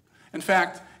 In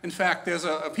fact, there's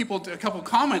a couple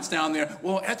comments down there.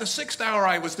 Well, at the 6th hour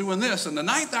I was doing this, and the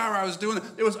 9th hour I was doing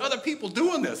it. There was other people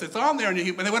doing this. It's on there, and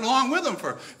they went along with him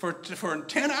for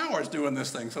 10 hours doing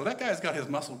this thing. So that guy's got his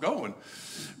muscle going.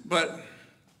 But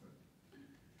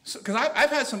because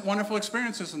I've had some wonderful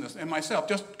experiences in this, and myself.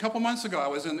 Just a couple months ago, I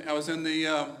was in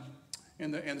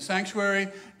the sanctuary,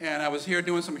 and I was here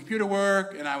doing some computer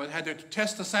work, and I had to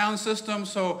test the sound system.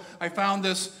 So I found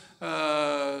this 2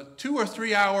 or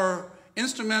 3 hour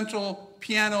instrumental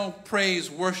piano praise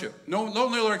worship. No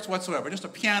lyrics whatsoever, just a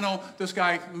piano. This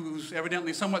guy, who's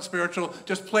evidently somewhat spiritual,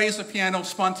 just plays the piano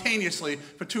spontaneously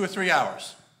for 2 or 3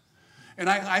 hours. And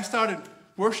I started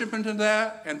worshiping to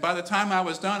that, and by the time I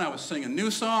was done, I was singing new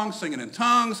songs, singing in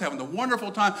tongues, having a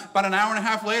wonderful time. About an hour and a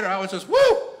half later, I was just,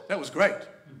 woo! That was great.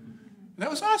 That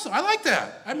was awesome. I like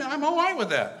that. I'm all right with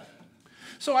that.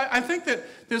 So I think that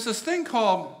there's this thing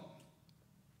called,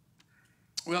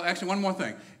 well, actually, one more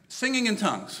thing. Singing in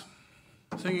tongues.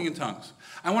 Singing in tongues.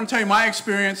 I want to tell you my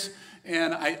experience,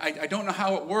 and I don't know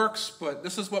how it works, but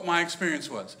this is what my experience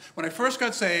was. When I first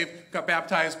got saved, got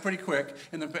baptized pretty quick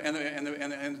in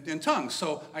tongues.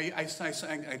 So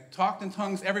I talked in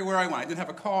tongues everywhere I went. I didn't have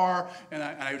a car, and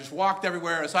I just walked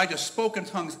everywhere. So I just spoke in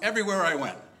tongues everywhere I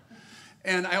went.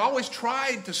 And I always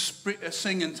tried to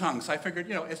sing in tongues. I figured,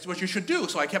 it's what you should do.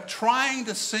 So I kept trying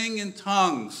to sing in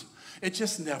tongues. It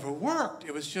just never worked.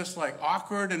 It was just like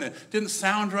awkward, and it didn't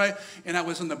sound right. And I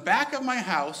was in the back of my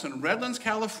house in Redlands,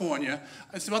 California.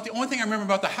 It's about the only thing I remember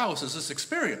about the house is this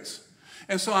experience.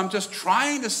 And so I'm just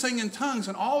trying to sing in tongues,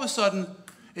 and all of a sudden,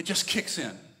 it just kicks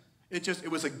in. It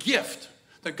was a gift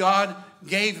that God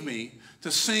gave me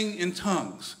to sing in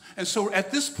tongues. And so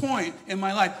at this point in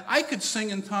my life, I could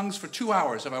sing in tongues for 2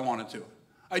 hours if I wanted to.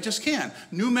 I just can.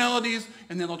 New melodies,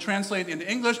 and then they'll translate into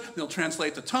English, they'll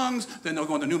translate to tongues, then they'll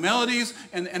go into new melodies,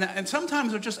 and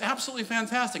sometimes they're just absolutely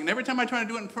fantastic. And every time I try to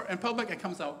do it in public, it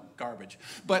comes out garbage.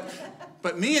 But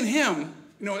me and him,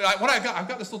 I've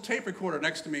got this little tape recorder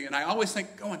next to me, and I always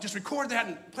think, go on, just record that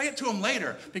and play it to him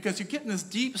later, because you're getting this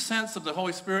deep sense of the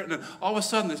Holy Spirit, and then all of a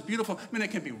sudden this beautiful, it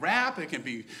can be rap, it can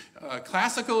be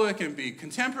classical, it can be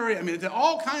contemporary,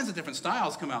 all kinds of different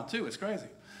styles come out too. It's crazy.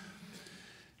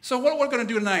 So what we're going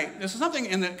to do tonight, there's something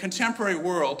in the contemporary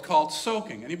world called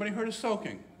soaking. Anybody heard of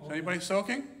soaking? Is anybody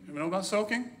soaking? You know about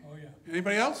soaking? Oh, yeah.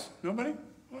 Anybody else? Nobody?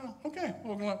 Well, okay.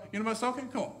 You know about soaking?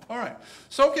 Cool. All right.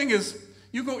 Soaking is,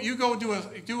 you go do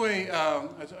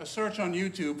a search on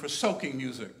YouTube for soaking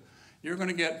music. You're going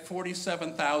to get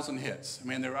 47,000 hits.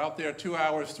 They're out there 2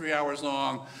 hours, 3 hours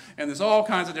long, and there's all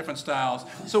kinds of different styles.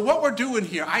 So what we're doing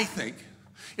here, I think,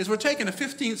 is we're taking a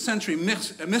 15th century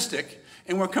mystic,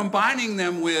 and we're combining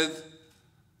them with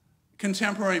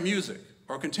contemporary music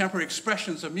or contemporary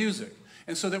expressions of music.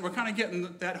 And so that we're kind of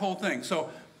getting that whole thing. So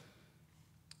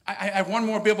I have one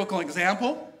more biblical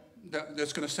example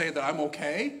that's going to say that I'm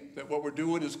okay, that what we're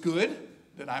doing is good,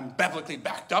 that I'm biblically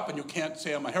backed up and you can't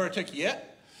say I'm a heretic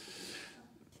yet.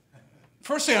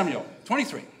 1 Samuel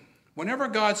 23. Whenever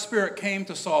God's Spirit came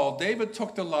to Saul, David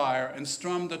took the lyre and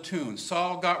strummed a tune.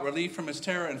 Saul got relief from his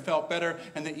terror and felt better,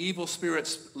 and the evil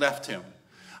spirits left him.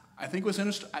 I think it was,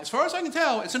 as far as I can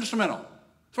tell, it's instrumental.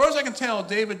 As far as I can tell,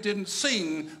 David didn't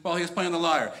sing while he was playing the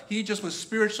lyre. He just was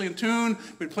spiritually in tune,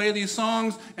 would play these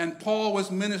songs, and Saul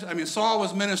was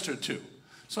ministered to.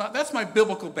 So that's my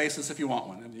biblical basis if you want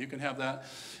one. And you can have that.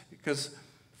 Because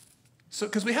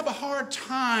we have a hard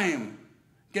time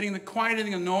getting the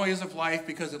quieting and noise of life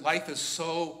because life is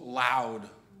so loud.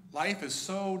 Life is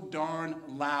so darn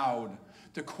loud.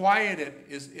 To quiet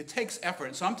it takes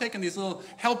effort. So I'm taking these little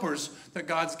helpers that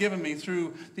God's given me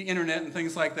through the internet and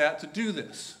things like that to do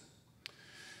this.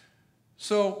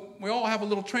 So we all have a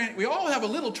little training. We all have a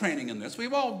little training in this.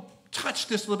 We've all touched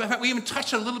this a little bit. In fact, we even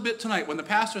touched it a little bit tonight when the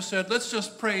pastor said, let's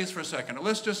just praise for a second, or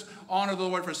let's just honor the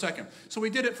Lord for a second. So we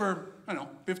did it for,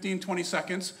 15, 20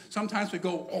 seconds. Sometimes we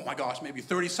go, oh my gosh, maybe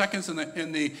 30 seconds in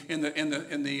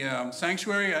the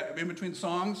sanctuary in between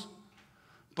songs.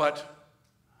 But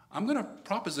I'm going to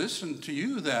proposition to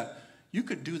you that you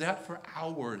could do that for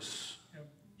hours. Yep.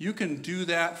 You can do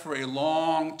that for a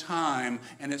long time,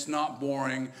 and it's not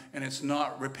boring, and it's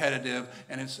not repetitive,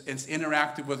 and it's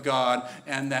interactive with God,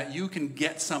 and that you can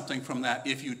get something from that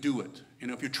if you do it.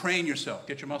 If you train yourself,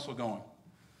 get your muscle going.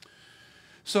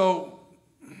 So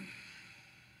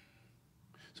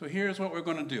here's what we're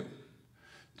going to do.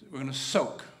 We're going to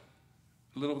soak.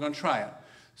 We're going to try it.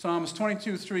 Psalms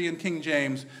 22:3 in King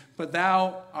James. But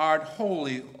thou art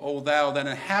holy, O thou that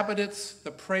inhabitest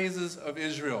the praises of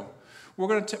Israel. We're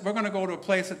going to go to a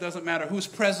place that doesn't matter who's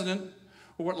president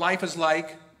or what life is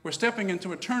like. We're stepping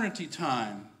into eternity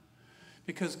time.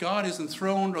 Because God is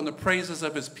enthroned on the praises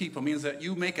of his people. It means that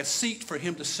you make a seat for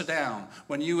him to sit down.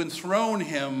 When you enthrone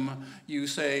him, you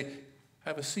say,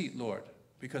 have a seat, Lord,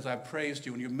 because I've praised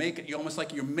you. And you make it, you almost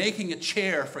like you're making a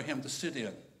chair for him to sit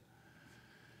in.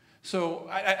 So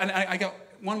I got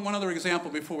one other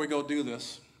example before we go do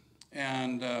this.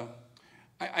 And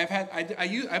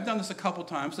I've done this a couple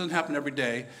times. It doesn't happen every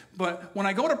day. But when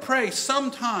I go to pray,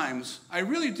 sometimes I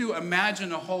really do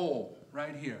imagine a hole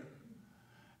right here.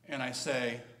 And I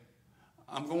say,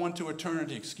 I'm going to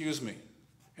eternity, excuse me.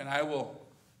 And I will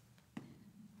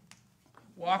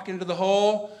walk into the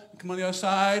hole, come on the other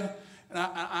side,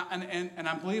 and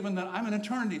I'm believing that I'm in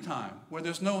eternity time, where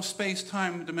there's no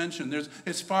space-time dimension.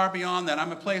 It's far beyond that.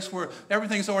 I'm a place where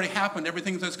everything's already happened,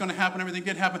 everything that's going to happen, everything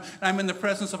did happen, and I'm in the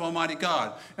presence of Almighty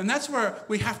God. And that's where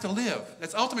we have to live.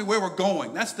 That's ultimately where we're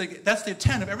going. That's the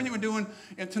intent of everything we're doing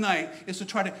tonight, is to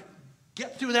try to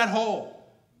get through that hole,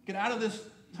 get out of this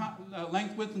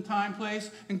length, width, and time place,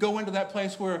 and go into that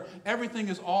place where everything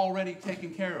is already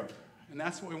taken care of. And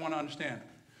that's what we want to understand.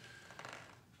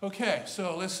 Okay,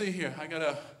 so let's see here. I got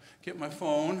to get my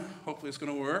phone. Hopefully it's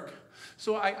going to work.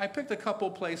 So I picked a couple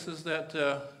places that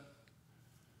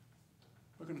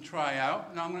we're going to try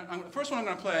out. Now, the first one I'm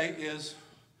going to play is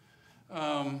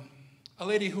a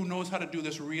lady who knows how to do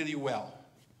this really well.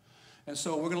 And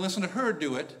so we're going to listen to her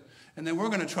do it, and then we're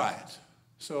going to try it.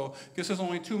 So this is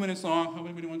only 2 minutes long. How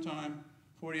many we do one time?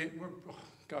 48. Oh,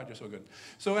 God, you're so good.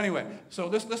 So anyway, so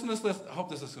listen to this list. I hope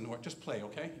this is going to work. Just play,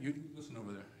 okay? You listen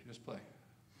over there. You just play.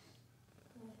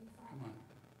 Come on.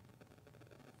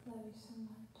 Love you so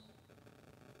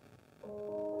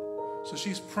much. So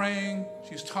she's praying.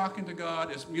 She's talking to God.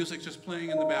 There's music just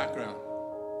playing in the background.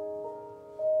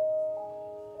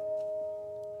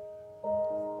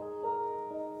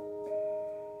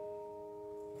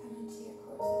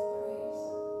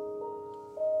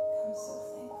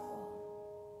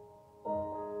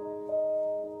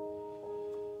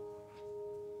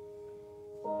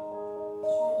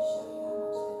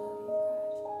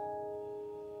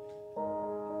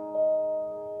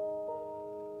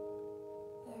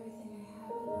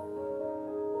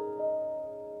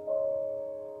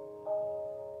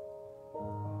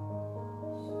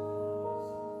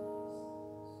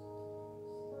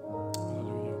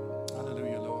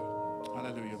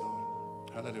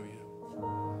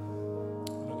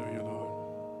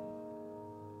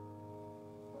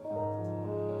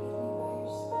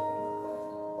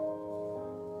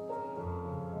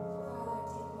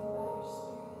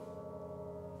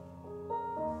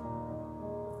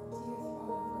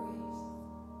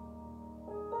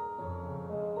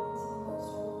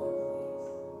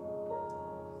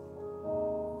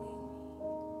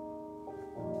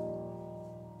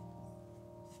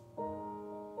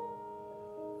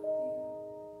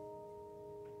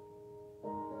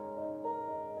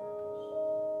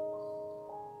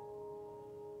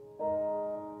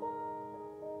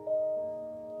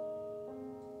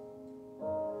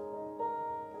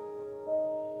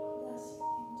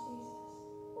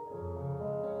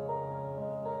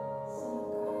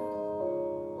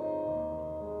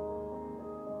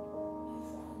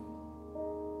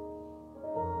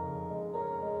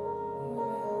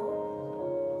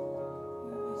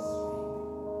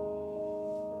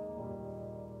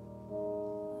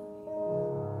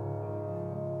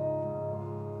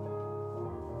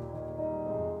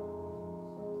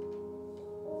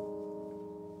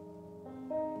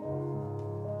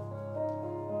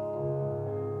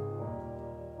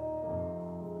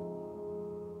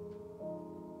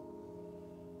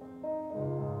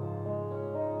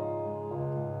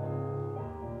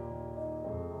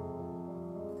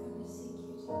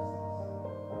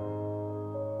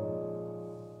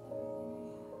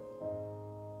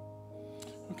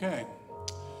 Okay,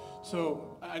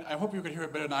 so I hope you could hear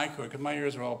it better than I could, because my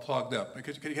ears are all plugged up.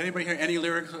 Can anybody hear any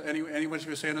lyrics, anyone she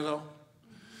was saying at all?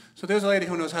 So there's a lady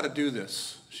who knows how to do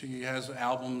this. She has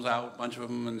albums out, a bunch of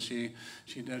them, and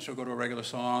then she'll go to a regular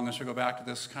song, and she'll go back to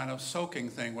this kind of soaking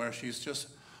thing where she's just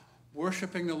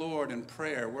worshiping the Lord in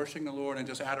prayer, worshiping the Lord in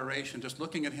just adoration, just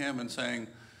looking at him and saying,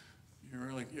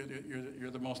 you're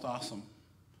the most awesome.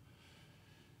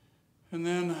 And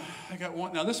then I got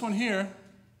one. Now this one here,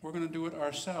 we're going to do it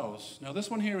ourselves. Now this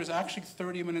one here is actually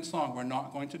 30 minutes long. We're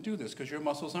not going to do this because your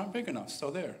muscles aren't big enough, so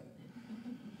there.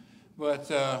 But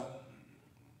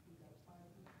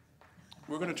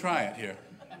We're going to try it here.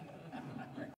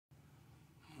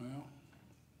 Well,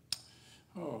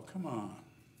 oh, come on.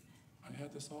 I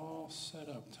had this all set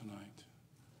up tonight.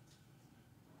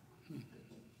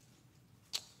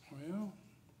 Well,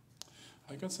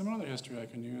 I got some other history I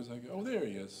can use. Oh, there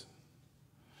he is.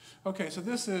 Okay, so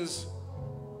this is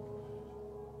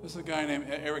a guy named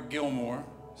Eric Gilmore.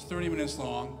 It's 30 minutes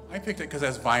long. I picked it because it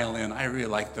has violin. I really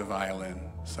like the violin.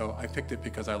 So I picked it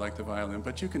because I like the violin.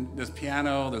 But there's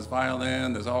piano, there's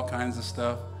violin, there's all kinds of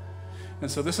stuff.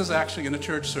 And so this is actually in a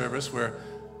church service where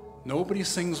nobody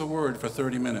sings a word for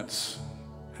 30 minutes.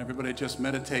 Everybody just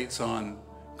meditates on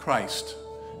Christ.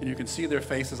 And you can see their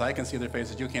faces. I can see their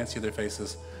faces. You can't see their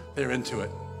faces. They're into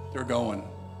it. They're going.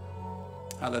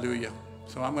 Hallelujah.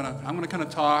 So I'm gonna kind of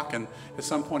talk, and at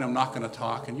some point I'm not gonna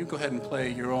talk, and you go ahead and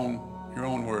play your own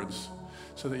words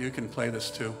so that you can play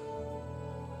this too.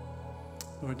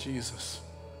 Lord Jesus,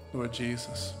 Lord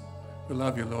Jesus, we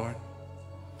love you, Lord.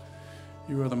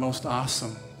 You are the most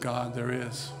awesome God there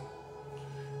is.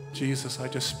 Jesus, I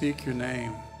just speak your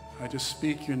name. I just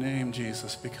speak your name,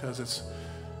 Jesus, because it's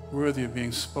worthy of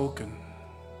being spoken.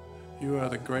 You are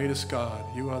the greatest God.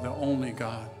 You are the only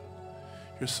God.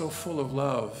 You're so full of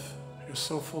love. You're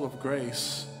so full of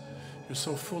grace. You're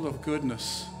so full of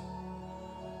goodness.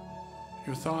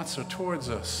 Your thoughts are towards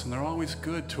us, and they're always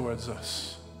good towards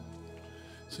us.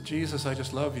 So Jesus, I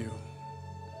just love you.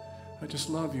 I just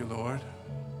love you, Lord.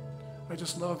 I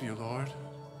just love you, Lord.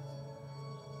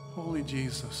 Holy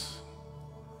Jesus.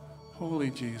 Holy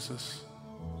Jesus.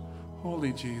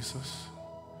 Holy Jesus.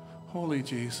 Holy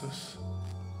Jesus.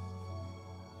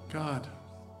 God.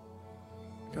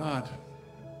 God.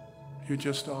 You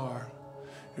just are.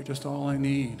 You're just all I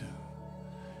need.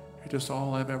 You're just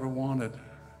all I've ever wanted.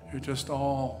 You're just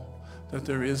all that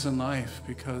there is in life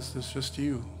because there's just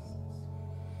you.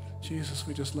 Jesus,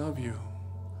 we just love you.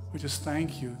 We just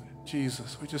thank you,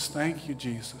 Jesus. We just thank you,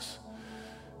 Jesus,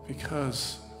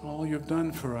 because all you've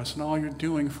done for us and all you're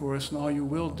doing for us and all you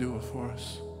will do for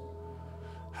us.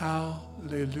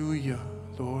 Hallelujah,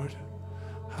 Lord.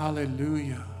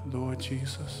 Hallelujah, Lord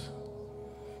Jesus.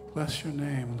 Bless your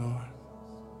name, Lord.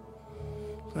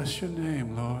 Bless your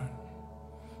name, Lord.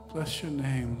 Bless your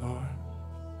name, Lord.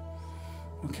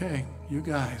 Okay, you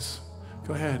guys,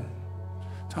 go ahead.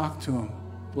 Talk to him.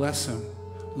 Bless him.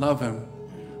 Love him.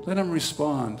 Let him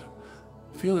respond.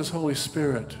 Feel his Holy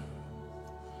Spirit.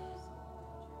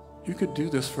 You could do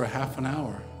this for half an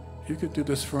hour. You could do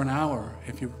this for an hour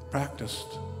if you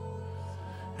practiced.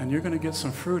 And you're going to get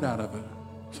some fruit out of it.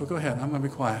 So go ahead. I'm going to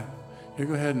be quiet. You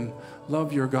go ahead and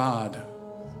love your God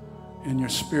in your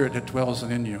spirit that dwells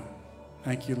in you.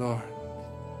 Thank you, Lord.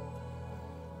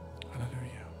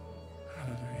 Hallelujah.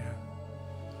 Hallelujah.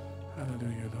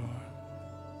 Hallelujah, Lord.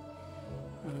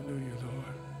 Hallelujah,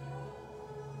 Lord.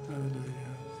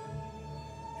 Hallelujah.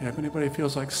 Yeah, if anybody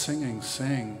feels like singing,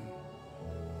 sing.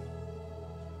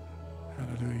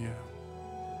 Hallelujah.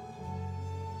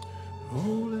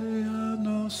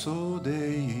 Oleano so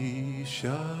dei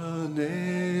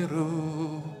Janeiro,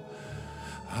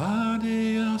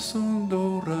 Hadia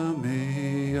sondora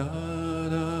meara,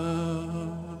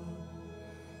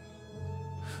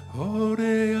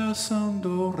 Orea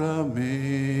sondora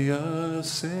mea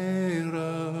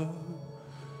sera,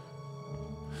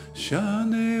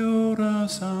 Shane ora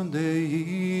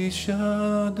sandei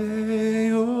shadeo.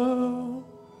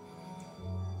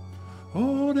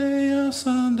 Orea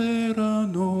sandera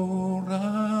no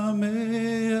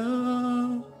ramea,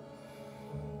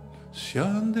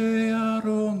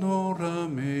 Shandearo no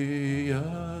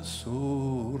ramea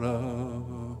sura.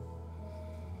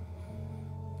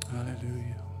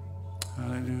 Hallelujah,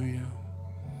 hallelujah,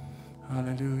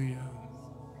 hallelujah,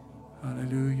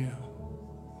 hallelujah.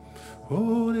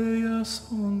 Orea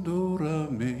sondora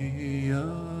mea.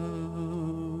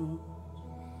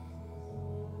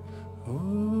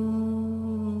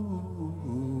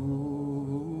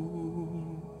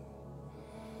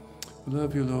 We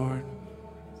love you, Lord.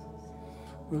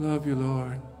 We love you,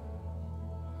 Lord.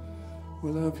 We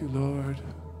love you, Lord.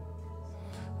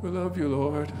 We love you,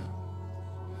 Lord.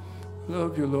 We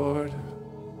love you, Lord.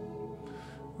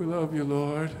 We love you,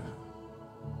 Lord.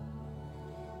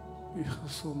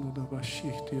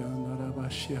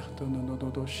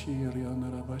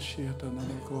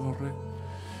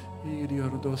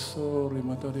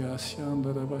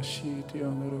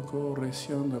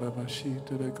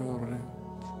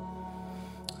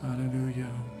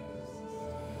 Hallelujah.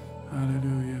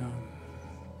 Hallelujah.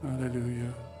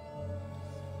 Hallelujah.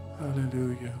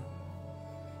 Hallelujah.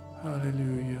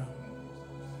 Hallelujah.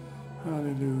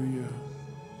 Hallelujah.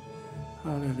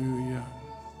 Hallelujah.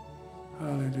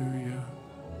 Hallelujah.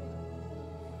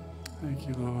 Thank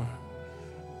you, Lord.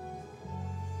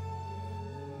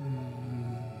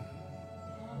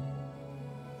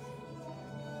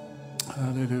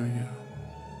 Hallelujah.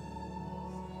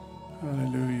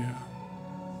 Hallelujah.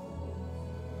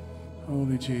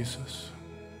 Holy Jesus.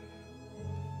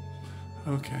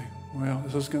 Okay, well,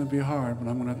 this is going to be hard, but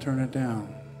I'm going to turn it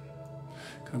down.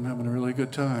 'Cause I'm having a really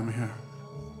good time here.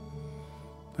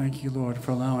 Thank you, Lord,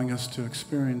 for allowing us to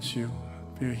experience you,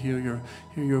 hear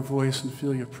your voice and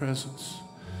feel your presence.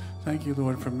 Thank you,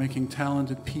 Lord, for making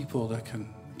talented people that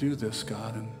can do this,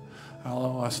 God, and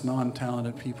allow us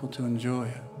non-talented people to enjoy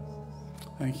it.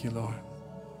 Thank you, Lord.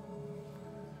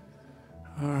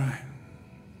 All right.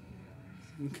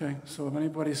 Okay, so if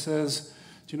anybody says,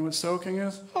 do you know what soaking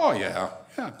is? Oh, yeah.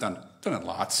 Yeah, I've done it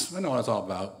lots. I know what it's all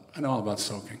about. I know all about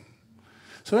soaking.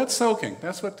 So that's soaking.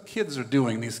 That's what kids are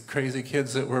doing, these crazy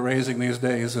kids that we're raising these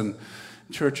days in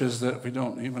churches that we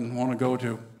don't even want to go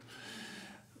to.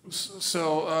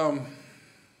 So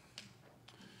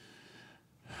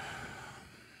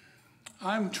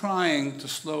I'm trying to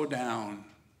slow down.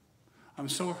 I'm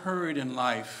so hurried in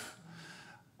life.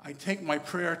 I take my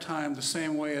prayer time the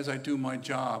same way as I do my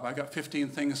job. I got 15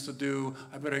 things to do.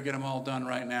 I better get them all done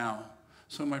right now.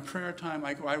 So my prayer time,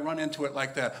 I run into it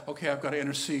like that. Okay, I've got to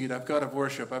intercede. I've got to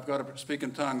worship. I've got to speak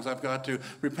in tongues. I've got to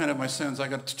repent of my sins. I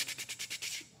got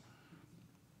to...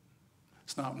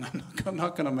 I'm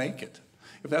not going to make it.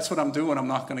 If that's what I'm doing, I'm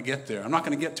not going to get there. I'm not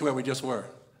going to get to where we just were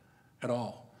at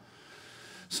all.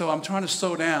 So I'm trying to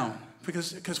slow down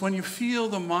because when you feel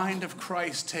the mind of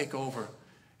Christ take over,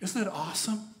 isn't it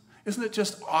awesome? Isn't it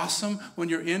just awesome when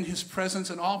you're in his presence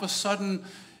and all of a sudden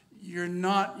you're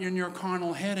not in your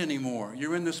carnal head anymore.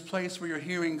 You're in this place where you're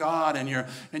hearing God and you're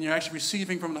actually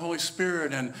receiving from the Holy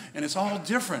Spirit and it's all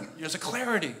different. There's a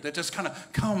clarity that just kind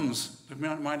of comes to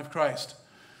the mind of Christ.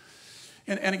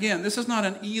 And again, this is not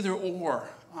an either or.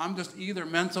 I'm just either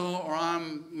mental or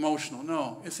I'm emotional.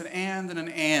 No, it's an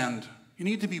and. You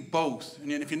need to be both.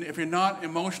 And if you're not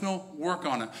emotional, work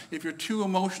on it. If you're too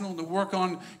emotional, then work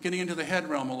on getting into the head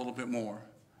realm a little bit more.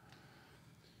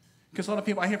 Because a lot of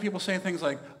people, I hear people saying things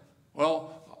like,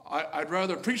 well, I'd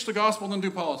rather preach the gospel than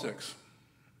do politics.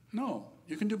 No,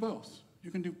 you can do both. You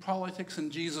can do politics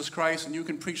in Jesus Christ, and you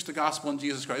can preach the gospel in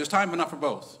Jesus Christ. There's time enough for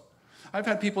both. I've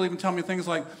had people even tell me things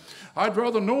like, I'd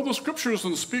rather know the scriptures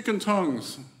than speak in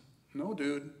tongues. No,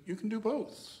 dude, you can do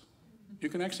both. You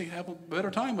can actually have a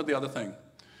better time with the other thing.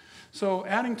 So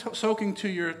adding soaking to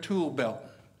your tool belt.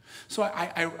 So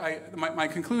my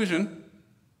conclusion,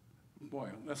 boy,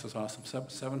 this is awesome,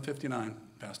 7:59,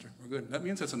 Pastor. We're good. That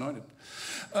means it's anointed.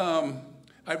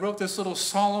 I wrote this little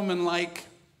Solomon-like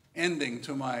ending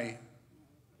to my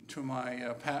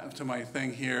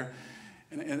thing here.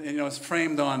 And you know, it's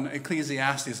framed on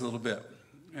Ecclesiastes a little bit.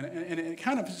 And it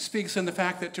kind of speaks in the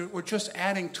fact that we're just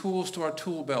adding tools to our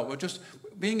tool belt. We're just,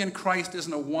 being in Christ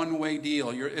isn't a one-way deal.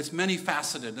 It's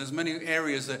many-faceted. There's many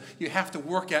areas that you have to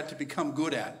work at to become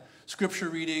good at. Scripture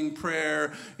reading,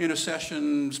 prayer,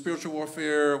 intercession, spiritual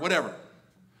warfare, whatever.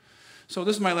 So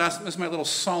this is my little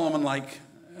Solomon-like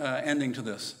ending to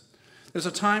this. There's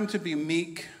a time to be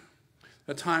meek,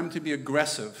 a time to be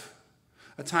aggressive,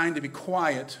 a time to be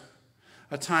quiet,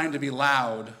 a time to be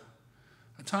loud,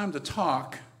 a time to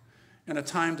talk, and a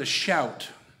time to shout,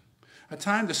 a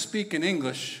time to speak in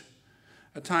English,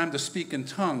 a time to speak in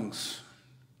tongues,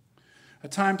 a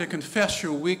time to confess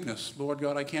your weakness. Lord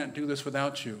God, I can't do this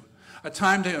without you. A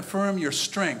time to affirm your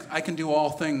strength. I can do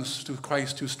all things through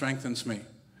Christ who strengthens me.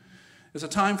 There's a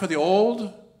time for the old,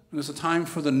 and there's a time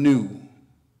for the new.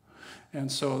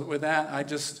 And so with that,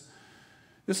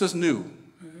 this is new.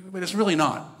 But it's really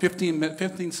not.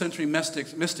 15th century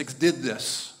mystics did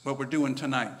this, what we're doing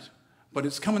tonight. But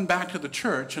it's coming back to the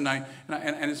church, and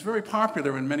it's very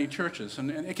popular in many churches.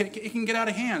 And it can get out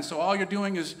of hand. So all you're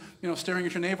doing is, staring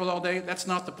at your navel all day. That's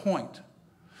not the point.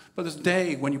 But this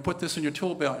day, when you put this in your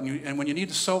tool belt, and when you need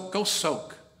to soak, go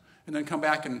soak. And then come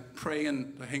back and pray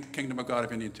in the kingdom of God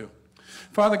if you need to.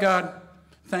 Father God,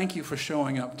 thank you for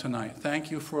showing up tonight. Thank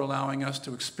you for allowing us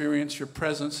to experience your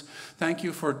presence. Thank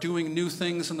you for doing new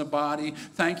things in the body.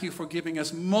 Thank you for giving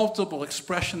us multiple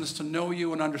expressions to know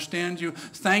you and understand you.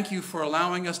 Thank you for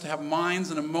allowing us to have minds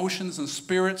and emotions and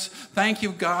spirits. Thank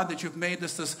you, God, that you've made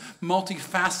this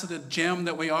multifaceted gem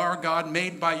that we are, God,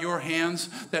 made by your hands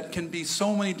that can be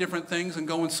so many different things and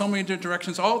go in so many different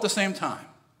directions all at the same time.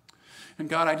 And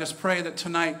God, I just pray that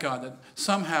tonight, God, that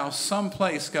somehow,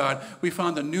 someplace, God, we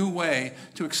found a new way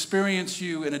to experience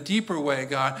you in a deeper way,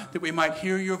 God, that we might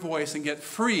hear your voice and get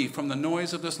free from the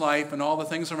noise of this life and all the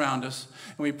things around us.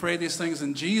 And we pray these things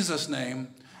in Jesus' name.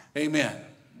 Amen.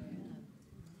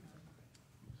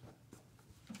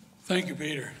 Thank you,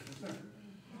 Peter.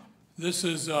 This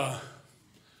is a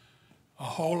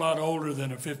whole lot older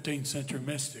than a 15th century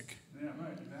mystic. Yeah,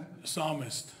 right, exactly. The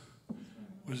psalmist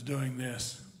was doing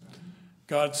this.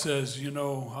 God says, you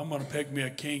know, I'm going to pick me a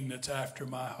king that's after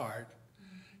my heart.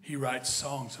 He writes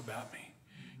songs about me.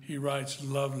 He writes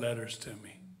love letters to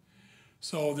me.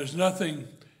 So there's nothing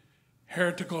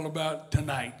heretical about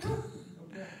tonight.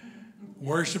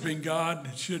 Worshiping God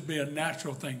should be a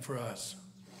natural thing for us.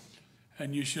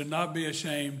 And you should not be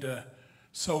ashamed to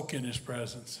soak in his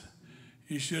presence.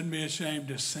 You shouldn't be ashamed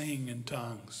to sing in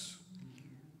tongues.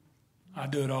 I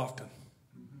do it often.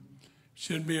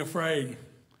 Shouldn't be afraid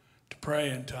to pray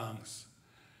in tongues.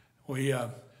 We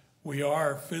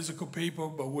are physical people,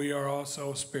 but we are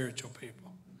also spiritual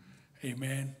people.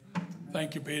 Amen.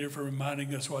 Thank you, Peter, for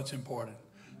reminding us what's important.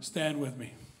 Stand with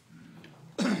me.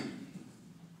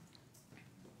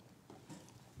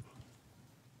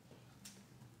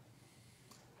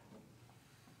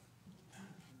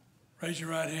 Raise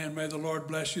your right hand. May the Lord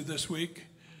bless you this week.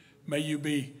 May you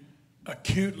be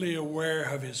acutely aware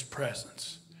of his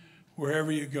presence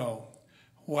wherever you go,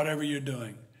 whatever you're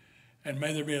doing. And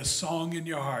may there be a song in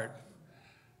your heart.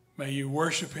 May you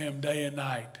worship him day and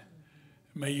night.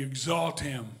 May you exalt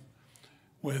him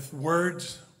with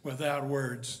words, without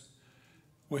words,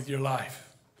 with your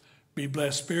life. Be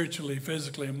blessed spiritually,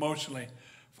 physically, emotionally,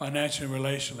 financially,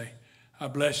 relationally. I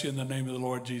bless you in the name of the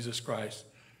Lord Jesus Christ.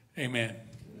 Amen.